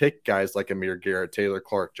can take guys like Amir Garrett, Taylor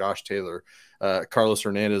Clark, Josh Taylor, Carlos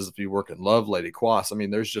Hernandez, if you work in Lovelady,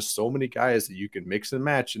 Cuas. There's just so many guys that you can mix and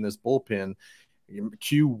match in this bullpen.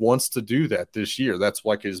 Q wants to do that this year. That's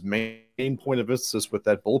his main point of emphasis with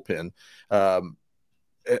that bullpen,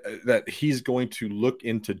 that he's going to look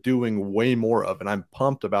into doing way more of. And I'm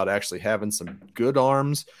pumped about actually having some good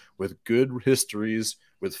arms with good histories,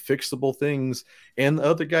 with fixable things, and the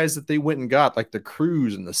other guys that they went and got, like the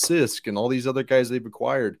Cruz and the Sisk and all these other guys they've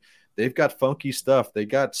acquired. They've got funky stuff. They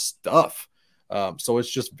got stuff. So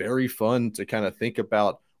it's just very fun to kind of think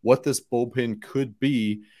about what this bullpen could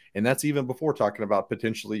be. And that's even before talking about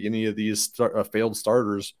potentially any of these failed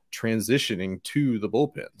starters transitioning to the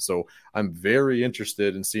bullpen. So I'm very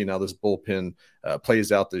interested in seeing how this bullpen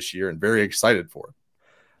plays out this year, and very excited for it.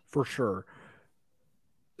 For sure.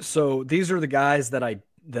 So these are the guys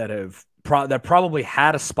that probably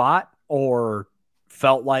had a spot or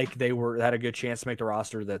felt like they had a good chance to make the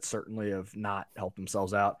roster that certainly have not helped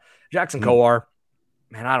themselves out. Jackson Kowar,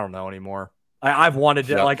 man, I don't know anymore. I've wanted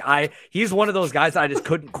to he's one of those guys that I just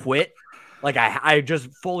couldn't quit. Like I just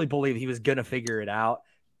fully believe he was gonna figure it out,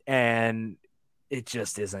 and it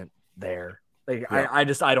just isn't there. Like I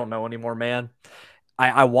don't know anymore, man.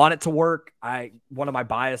 I want it to work. One of my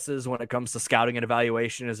biases when it comes to scouting and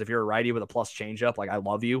evaluation is if you're a righty with a plus changeup, like I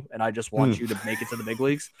love you and I just want you to make it to the big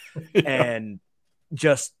leagues. And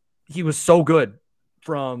just he was so good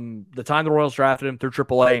from the time the Royals drafted him through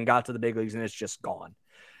AAA and got to the big leagues, and it's just gone.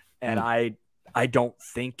 And I don't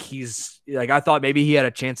think he's like, I thought maybe he had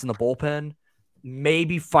a chance in the bullpen,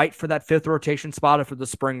 maybe fight for that 5th rotation spot if the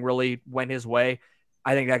spring really went his way.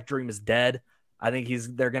 I think that dream is dead. I think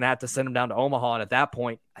they're going to have to send him down to Omaha. And at that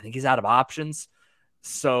point, I think he's out of options.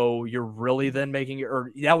 So you're really then making it,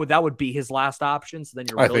 or that would be his last option. So then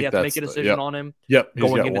you really have to make a decision on him.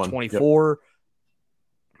 Going into 24.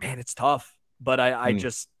 Man, it's tough. But I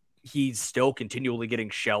just, he's still continually getting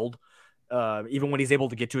shelled. Even when he's able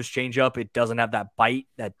to get to his changeup, it doesn't have that bite,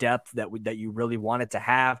 that depth that you really want it to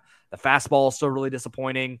have. The fastball is still really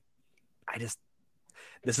disappointing.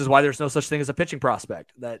 This is why there's no such thing as a pitching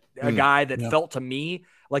prospect. That a guy that felt to me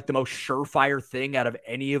like the most surefire thing out of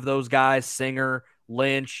any of those guys, Singer,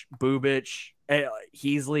 Lynch, Bubic,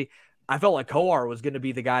 Heasley. I felt like Kowar was going to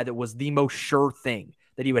be the guy that was the most sure thing,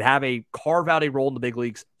 that he would have carve out a role in the big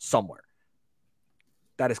leagues somewhere.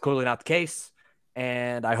 That is clearly not the case,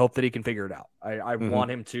 and I hope that he can figure it out. I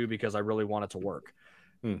want him to, because I really want it to work.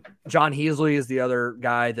 John Heasley is the other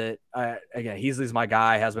guy that, again, Heasley's my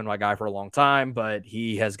guy, has been my guy for a long time, but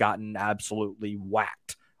he has gotten absolutely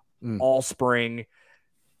whacked all spring.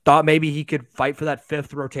 Thought maybe he could fight for that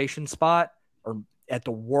 5th rotation spot, or at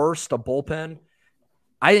the worst, a bullpen.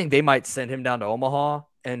 I think they might send him down to Omaha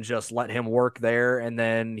and just let him work there, and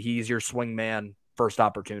then he's your swing man first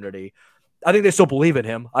opportunity. I think they still believe in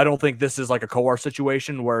him. I don't think this is like a Kowar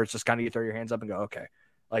situation where it's just kind of you throw your hands up and go, okay.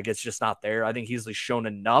 Like, it's just not there. I think Heasley's shown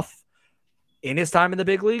enough in his time in the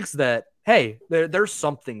big leagues that, hey, there's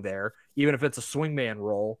something there, even if it's a swingman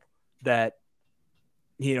role, that,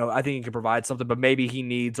 I think he can provide something, but maybe he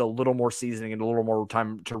needs a little more seasoning and a little more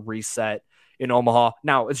time to reset in Omaha.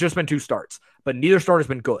 Now, it's just been 2 starts, but neither start has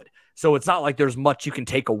been good. So it's not like there's much you can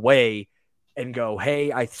take away and go,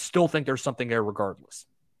 hey, I still think there's something there regardless.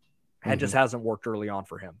 It just hasn't worked early on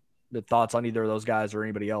for him. The thoughts on either of those guys or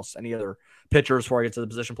anybody else, any other pitchers before I get to the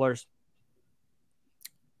position players?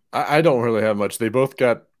 I don't really have much. They both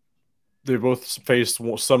faced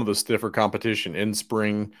some of the stiffer competition in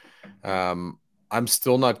spring. I'm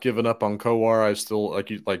still not giving up on Kowar. I still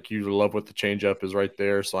like you love what the changeup is right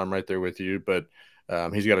there. So I'm right there with you, but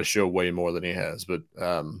he's got to show way more than he has. But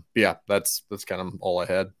yeah, that's kind of all I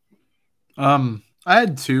had. I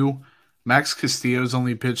had 2. Max Castillo's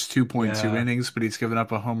only pitched 2.2 innings, but he's given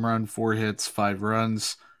up a home run, 4 hits, 5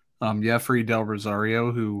 runs. Jeffrey Del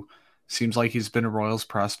Rosario, who seems like he's been a Royals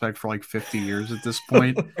prospect for like 50 years at this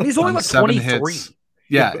point. And he's only like 7 23. hits.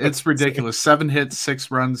 Yeah, it's ridiculous. 7 hits,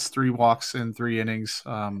 6 runs, 3 walks in 3 innings.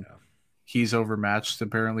 He's overmatched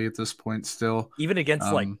apparently at this point still. Even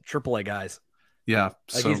against like AAA guys. Yeah, like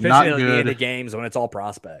so he's pitching not at good. the end of games when it's all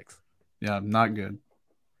prospects. Yeah, not good.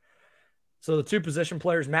 So the 2 position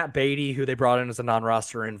players, Matt Beatty, who they brought in as a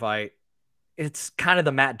non-roster invite, it's kind of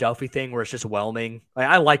the Matt Duffy thing where it's just whelming.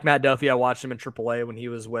 I like Matt Duffy. I watched him in AAA when he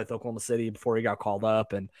was with Oklahoma City before he got called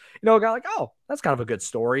up. And, a guy like, oh, that's kind of a good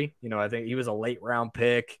story. I think he was a late round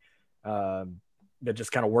pick that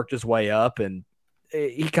just kind of worked his way up. And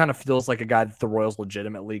he kind of feels like a guy that the Royals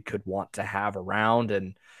legitimately could want to have around.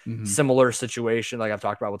 And similar situation, like I've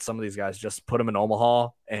talked about with some of these guys, just put him in Omaha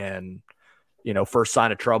and, first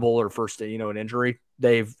sign of trouble or first, an injury,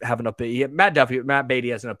 Matt Beatty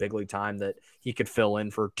has enough big league time that he could fill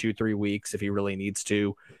in for 2-3 weeks if he really needs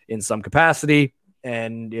to in some capacity,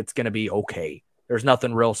 and it's going to be okay. There's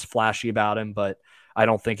nothing real flashy about him, but I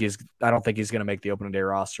don't think he's going to make the opening day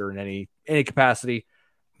roster in any capacity.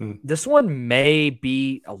 This one may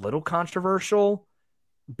be a little controversial,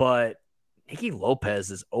 but Nicky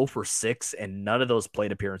Lopez is 0 for 6, and none of those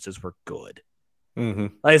plate appearances were good.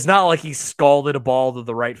 Like, it's not like he scalded a ball to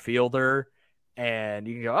the right fielder and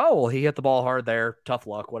you can go, oh, well, he hit the ball hard there. Tough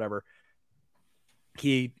luck, whatever.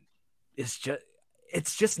 It's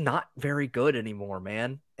just not very good anymore,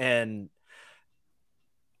 man. And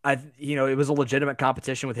it was a legitimate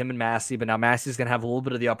competition with him and Massey, but now Massey's going to have a little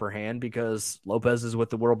bit of the upper hand because Lopez is with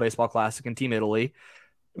the World Baseball Classic and Team Italy,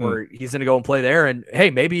 where he's going to go and play there. And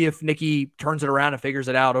hey, maybe if Nicky turns it around and figures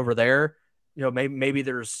it out over there, maybe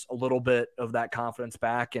there's a little bit of that confidence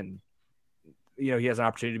back, and he has an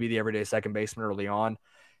opportunity to be the everyday second baseman early on.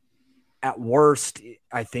 at worst,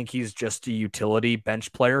 I think he's just a utility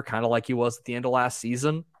bench player, kind of like he was at the end of last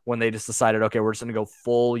season when they just decided, okay, we're just going to go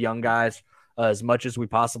full young guys as much as we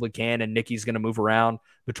possibly can. And Nicky's going to move around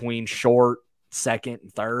between short, second,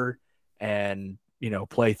 and third and,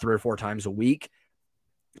 play 3 or 4 times a week.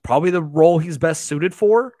 Probably the role he's best suited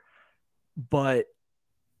for, but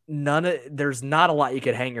there's not a lot you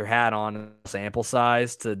could hang your hat on sample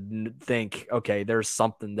size to think, okay, there's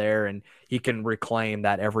something there and he can reclaim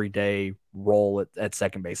that everyday role at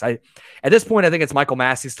second base. At this point, I think it's Michael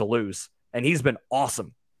Massey's to lose, and he's been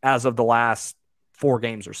awesome as of the last 4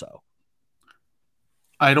 games or so.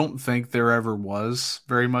 I don't think there ever was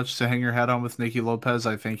very much to hang your hat on with Nicky Lopez.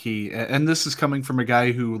 I think and this is coming from a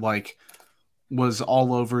guy who was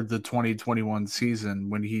all over the 2021 season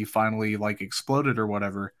when he finally exploded or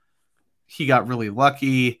whatever. He got really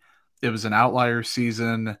lucky. It was an outlier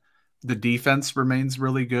season. The defense remains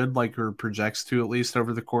really good, or projects to at least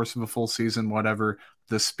over the course of a full season, whatever.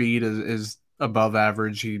 The speed is above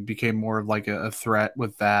average. He became more of a threat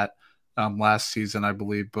with that last season, I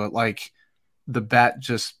believe. But the bat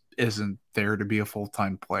just isn't there to be a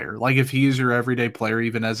full-time player. If he is your everyday player,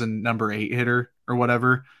 even as a number 8 hitter or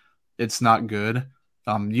whatever, it's not good.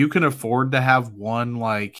 You can afford to have one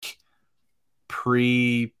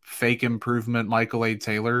pre-fake improvement Michael A.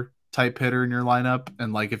 Taylor type hitter in your lineup,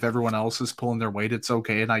 and if everyone else is pulling their weight, it's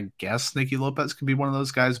okay. And I guess Nicky Lopez can be one of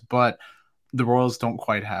those guys, but the Royals don't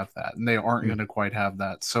quite have that, and they aren't going to quite have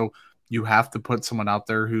that. So you have to put someone out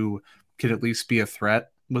there who could at least be a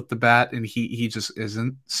threat with the bat, and he just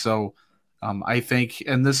isn't. So I think,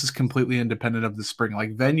 and this is completely independent of the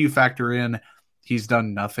spring, then you factor in he's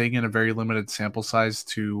done nothing in a very limited sample size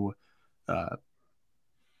to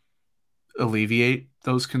alleviate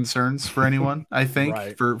those concerns for anyone. I think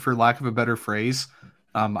Right. for lack of a better phrase,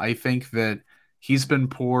 I think that he's been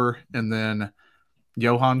poor, and then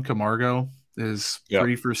Johan Camargo is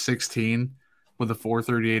 3 for 16 with a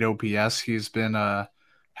 438 OPS. He's been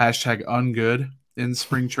hashtag ungood in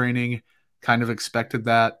spring training. Kind of expected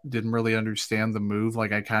that. Didn't really understand the move.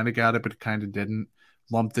 I kind of got it, but kind of didn't.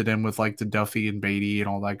 Lumped it in with the Duffy and Beatty and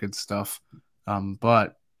all that good stuff.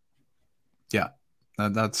 But yeah,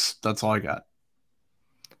 that's all I got.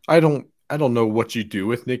 I don't know what you do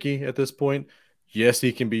with Nicky at this point. Yes,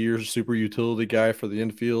 he can be your super utility guy for the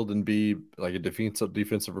infield and be a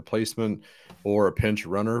defensive replacement or a pinch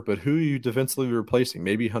runner. But who are you defensively replacing?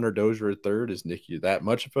 Maybe Hunter Dozier at third. Is Nicky that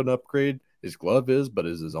much of an upgrade? His glove is, but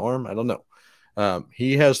is his arm? I don't know.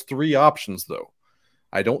 He has 3 options, though.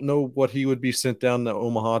 I don't know what he would be sent down to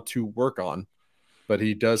Omaha to work on, but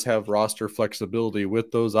he does have roster flexibility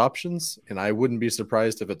with those options. And I wouldn't be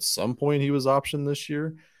surprised if at some point he was optioned this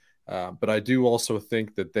year. But I do also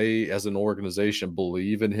think that they, as an organization,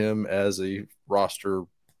 believe in him as a roster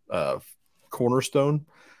cornerstone.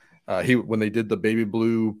 When they did the Baby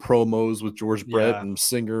Blue promos with George Brett and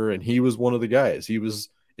Singer, and he was one of the guys. He was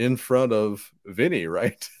in front of Vinny,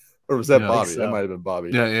 right? Or was that Bobby? So. That might have been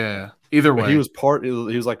Bobby. Yeah. Either way, he was part of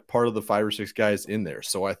the 5 or 6 guys in there.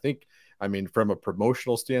 So I think, from a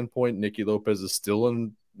promotional standpoint, Nicky Lopez is still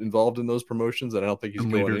involved in those promotions, and I don't think he's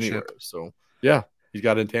going anywhere. So yeah, he's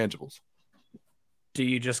got intangibles. Do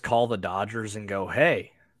you just call the Dodgers and go,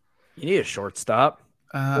 "Hey, you need a shortstop"?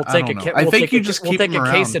 We'll take a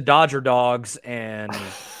case of Dodger dogs and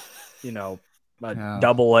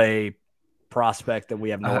double-A prospect that we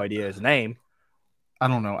have no idea his name. I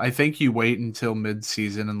don't know. I think you wait until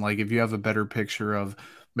mid-season, and if you have a better picture of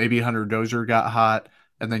maybe Hunter Dozier got hot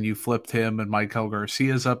and then you flipped him and Michael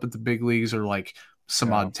Garcia's up at the big leagues, or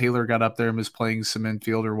Samad Taylor got up there and was playing some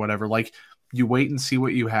infield or whatever. You wait and see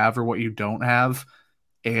what you have or what you don't have.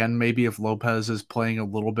 And maybe if Lopez is playing a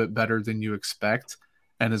little bit better than you expect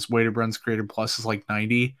and his weighted runs created plus is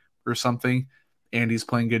 90 or something, and he's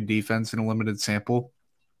playing good defense in a limited sample,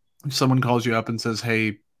 if someone calls you up and says,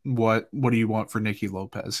 hey, what do you want for Nicky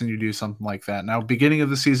Lopez? And you do something like that. Now, beginning of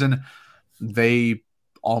the season, they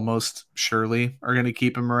almost surely are going to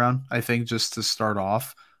keep him around, I think, just to start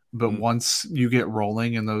off. But once you get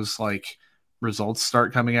rolling and those results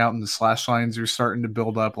start coming out and the slash lines are starting to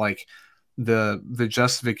build up, the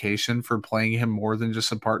justification for playing him more than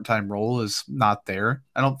just a part-time role is not there,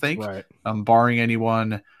 I don't think. Right. Barring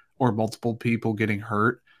anyone or multiple people getting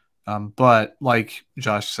hurt. But like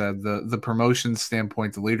Josh said, the promotion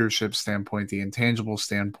standpoint, the leadership standpoint, the intangible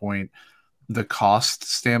standpoint, the cost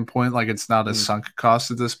standpoint, it's not a sunk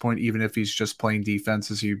cost at this point, even if he's just playing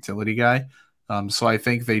defense as a utility guy. So I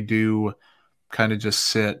think they do kind of just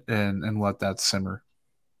sit and let that simmer.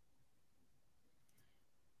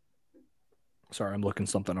 Sorry, I'm looking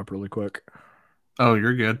something up really quick. Oh,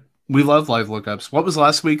 you're good. We love live lookups. What was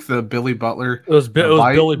last week? The Billy Butler. It was Billy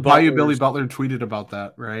Bayou Billy Butler's- Butler tweeted about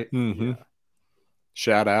that, right? Mm-hmm.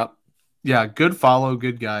 Shout out. Yeah, good follow,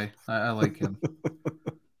 good guy. I like him.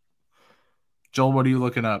 Joel, what are you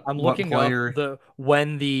looking up? I'm what looking player? up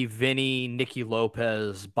when the Vinny Nicky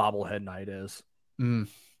Lopez bobblehead night is.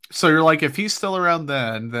 So you're like, if he's still around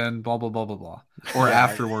then blah, blah, blah, blah, blah. Or Yeah.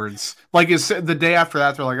 afterwards. Like it's the day after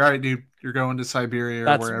that, they're like, all right, dude, you're going to Siberia or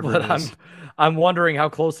That's wherever what it is. I'm wondering how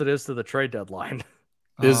close it is to the trade deadline.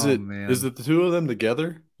 Is Oh, it man. is it the two of them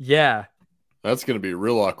together? Yeah. That's going to be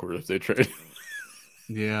real awkward if they trade.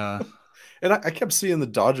 Yeah. And I kept seeing the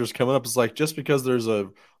Dodgers coming up. It's like, just because there's a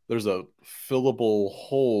fillable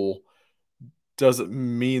hole doesn't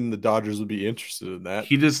mean the Dodgers would be interested in that.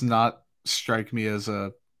 He does not strike me as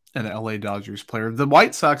an LA Dodgers player. The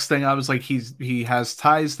White Sox thing, I was like, he has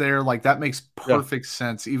ties there. Like that makes perfect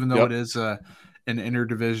sense, even though it is an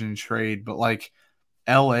interdivision trade. But like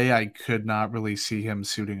LA, I could not really see him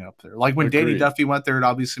suiting up there. Like when Danny Duffy went there, it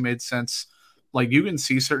obviously made sense. Like you can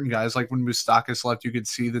see certain guys, like when Moustakas left, you could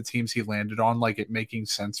see the teams he landed on, like it making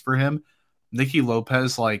sense for him. Nicky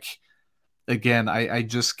Lopez, like again, I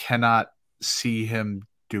just cannot see him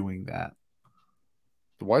doing that.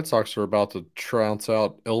 The White Sox are about to trounce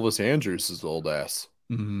out Elvis Andrews' old ass.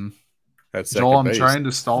 Mm-hmm. At second Joel, I'm base. trying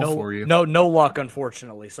to stall for you. No luck,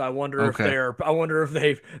 unfortunately. So I wonder if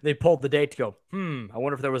they pulled the date to go, I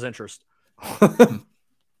wonder if there was interest. But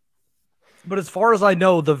as far as I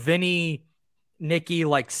know, the Vinny Nicky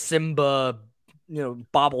like Simba,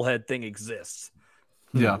 bobblehead thing exists.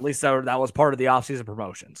 Yeah. At least that was part of the offseason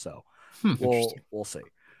promotion. So we'll see.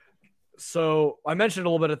 So I mentioned a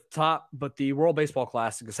little bit at the top, but the World Baseball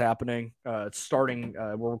Classic is happening. It's starting.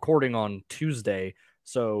 We're recording on Tuesday.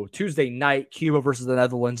 So Tuesday night, Cuba versus the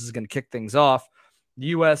Netherlands is going to kick things off. The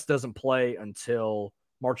U.S. doesn't play until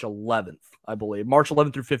March 11th, I believe. March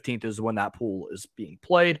 11th through 15th is when that pool is being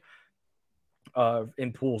played.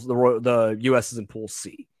 In pools, the U.S. is in Pool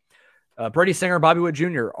C. Brady Singer, Bobby Witt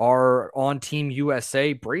Jr. are on Team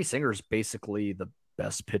USA. Brady Singer is basically the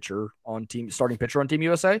best starting pitcher on Team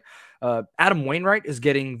USA. Adam Wainwright is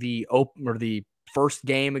getting the first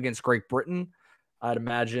game against Great Britain. I'd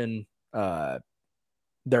imagine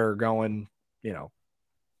they're going, but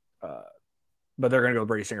they're going to go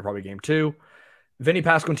Brady Singer probably game 2. Vinny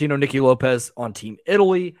Pasquantino, Nicky Lopez on Team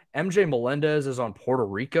Italy. MJ Melendez is on Team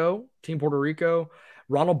Puerto Rico.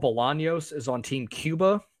 Ronald Bolaños is on Team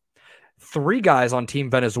Cuba. 3 guys on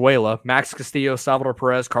Team Venezuela: Max Castillo, Salvador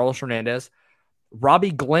Perez, Carlos Hernandez.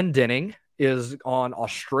 Robbie Glendening is on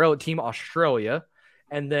Team Australia.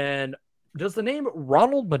 And then does the name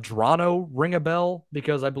Ronald Medrano ring a bell?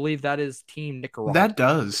 Because I believe that is Team Nicaragua. That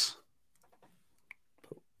does.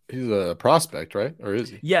 He's a prospect, right? Or is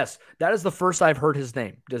he? Yes, that is the first I've heard his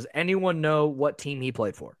name. Does anyone know what team he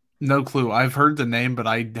played for? No clue. I've heard the name, but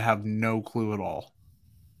I have no clue at all.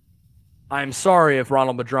 I'm sorry if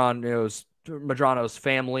Ronald Medrano's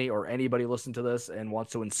family or anybody listened to this and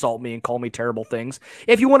wants to insult me and call me terrible things.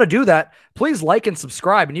 If you want to do that, please like and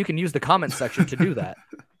subscribe, and you can use the comment section to do that.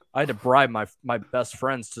 I had to bribe my best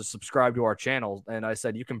friends to subscribe to our channel, and I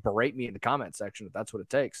said, you can berate me in the comment section if that's what it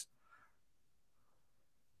takes.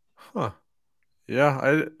 Huh.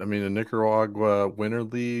 Yeah, I mean, the Nicaragua Winter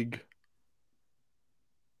League.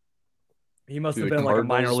 He must have been like a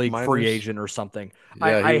minor league free agent or something.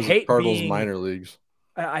 Yeah, I hate Cardinals minor leagues.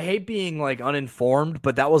 I hate being like uninformed,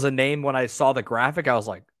 but that was a name when I saw the graphic. I was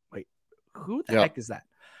like, wait, who the heck is that?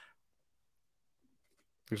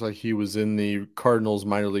 Looks like he was in the Cardinals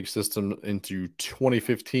minor league system into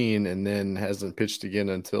 2015 and then hasn't pitched again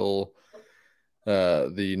until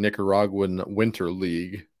the Nicaraguan Winter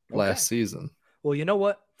League last season. Well, you know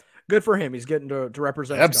what? Good for him. He's getting to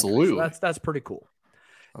represent. Absolutely. So that's pretty cool.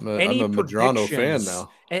 I'm a Medrano fan now.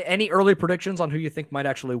 Any early predictions on who you think might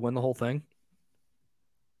actually win the whole thing?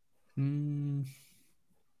 I'm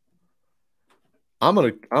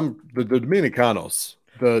the Dominicanos.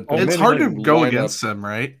 It's hard to go against them,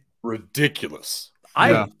 right? Ridiculous.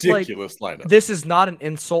 Ridiculous lineup. This is not an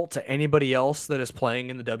insult to anybody else that is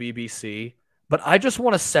playing in the WBC, but I just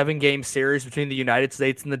want a 7-game series between the United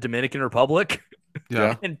States and the Dominican Republic.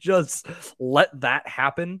 Yeah. And just let that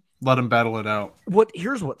happen. Let them battle it out.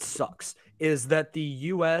 Here's what sucks is that the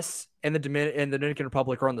U.S. and the Dominican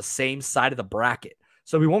Republic are on the same side of the bracket.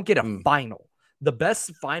 So we won't get a final. The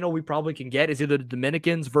best final we probably can get is either the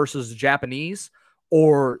Dominicans versus the Japanese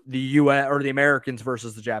or the U.S. or the Americans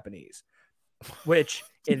versus the Japanese, which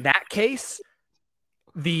in that case,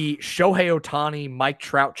 the Shohei Ohtani Mike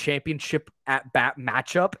Trout championship at bat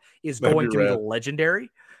matchup is going to be legendary.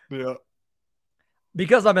 Yeah.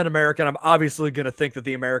 because I'm an American, I'm obviously going to think that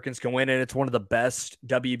the Americans can win, and it's one of the best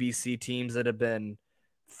WBC teams that have been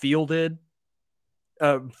fielded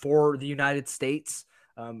for the United States.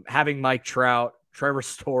 Having Mike Trout, Trevor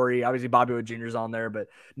Story, obviously Bobby Wood Jr. is on there, but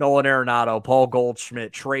Nolan Arenado, Paul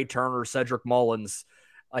Goldschmidt, Trey Turner, Cedric Mullins,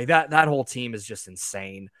 like that whole team is just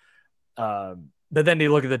insane. But then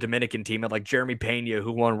you look at the Dominican team and like Jeremy Pena,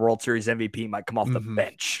 who won World Series MVP, might come off the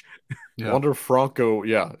bench. Yeah. Wander Franco,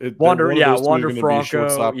 Wander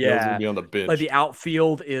Franco, gonna be on the bench. Like the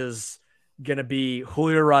outfield is gonna be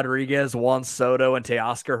Julio Rodriguez, Juan Soto, and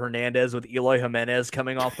Teoscar Hernandez with Eloy Jimenez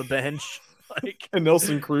coming off the bench. Like, and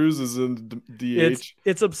Nelson Cruz is in DH.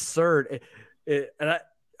 It's absurd. And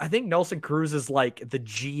I think Nelson Cruz is like the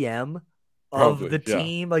GM of the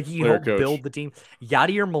team. Like he helped build the team.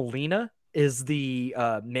 Yadier Molina is the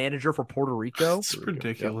manager for Puerto Rico. It's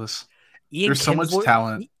ridiculous. There's so much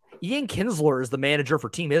talent. Ian Kinsler is the manager for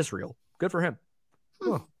Team Israel. Good for him.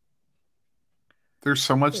 Huh. There's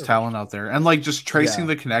so much talent out there. And like just tracing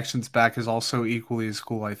the connections back is also equally as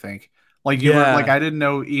cool, I think. Like you were like, I didn't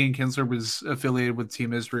know Ian Kinsler was affiliated with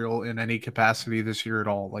Team Israel in any capacity this year at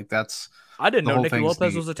all. Like I didn't know Nicky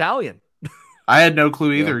Lopez was Italian. I had no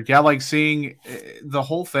clue either. Yeah, like seeing the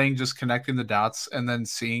whole thing, just connecting the dots, and then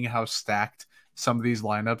seeing how stacked some of these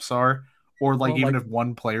lineups are, or like even if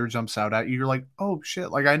one player jumps out at you, you're like, oh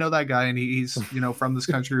shit, like I know that guy, and he's from this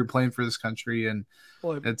country or playing for this country, and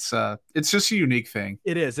it's just a unique thing.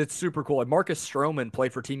 It is. It's super cool. Like Marcus Stroman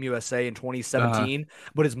played for Team USA in 2017,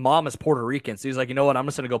 but his mom is Puerto Rican, so he's like, you know what, I'm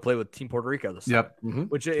just gonna go play with Team Puerto Rico this time.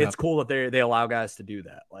 Which it's cool that they allow guys to do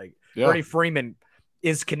that. Like Freddie Freeman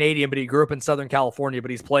is Canadian, but he grew up in Southern California, but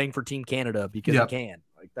he's playing for Team Canada because he can.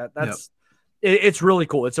 Like that's it's really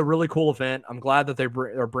cool. It's a really cool event. I'm glad that they're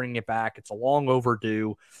bringing it back. It's a long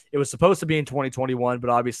overdue. It was supposed to be in 2021, but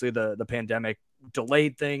obviously the pandemic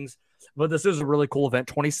delayed things. But this is a really cool event.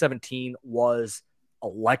 2017 was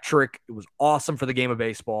electric. It was awesome for the game of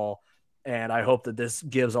baseball. And I hope that this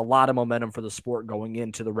gives a lot of momentum for the sport going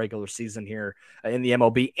into the regular season here in the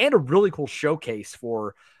MLB, and a really cool showcase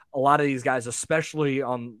for a lot of these guys, especially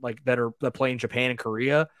on like that play in Japan and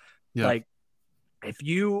Korea. Like if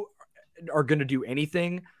you are going to do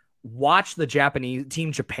anything, watch the Japanese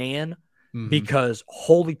team Japan, because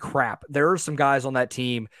holy crap, there are some guys on that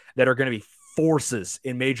team that are going to be forces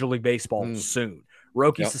in Major League Baseball soon.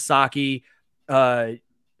 Roki Sasaki, I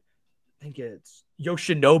think it's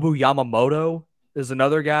Yoshinobu Yamamoto is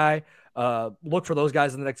another guy. Look for those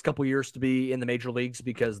guys in the next couple of years to be in the major leagues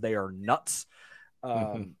because they are nuts.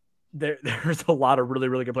 There's a lot of really,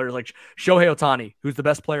 really good players like Shohei Ohtani, who's the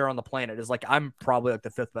best player on the planet, is like, I'm probably like the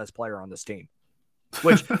 5th best player on this team,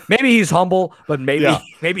 which maybe he's humble, but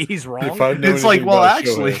maybe he's wrong. It's like, well,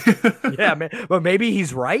 actually, but maybe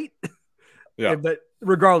he's right. But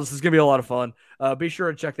regardless, it's going to be a lot of fun. Be sure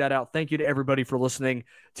to check that out. Thank you to everybody for listening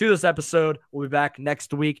to this episode. We'll be back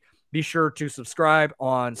next week. Be sure to subscribe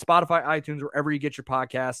on Spotify, iTunes, wherever you get your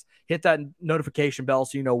podcasts. Hit that notification bell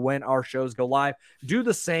so you know when our shows go live. Do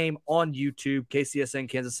the same on YouTube, KCSN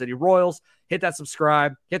Kansas City Royals. Hit that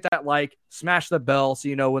subscribe, hit that like, smash the bell so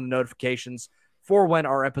you know when the notifications for when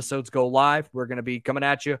our episodes go live. We're going to be coming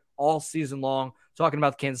at you all season long, talking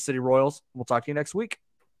about the Kansas City Royals. We'll talk to you next week.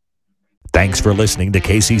 Thanks for listening to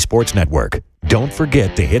KC Sports Network. Don't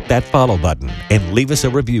forget to hit that follow button and leave us a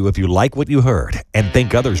review if you like what you heard and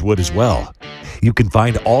think others would as well. You can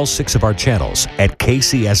find all 6 of our channels at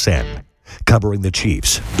KCSN, covering the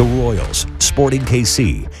Chiefs, the Royals, Sporting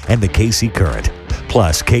KC, and the KC Current,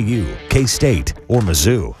 plus KU, K-State, or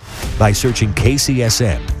Mizzou by searching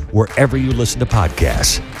KCSN wherever you listen to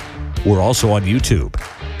podcasts. We're also on YouTube.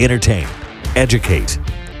 Entertain, educate,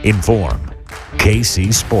 inform.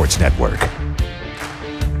 KC Sports Network.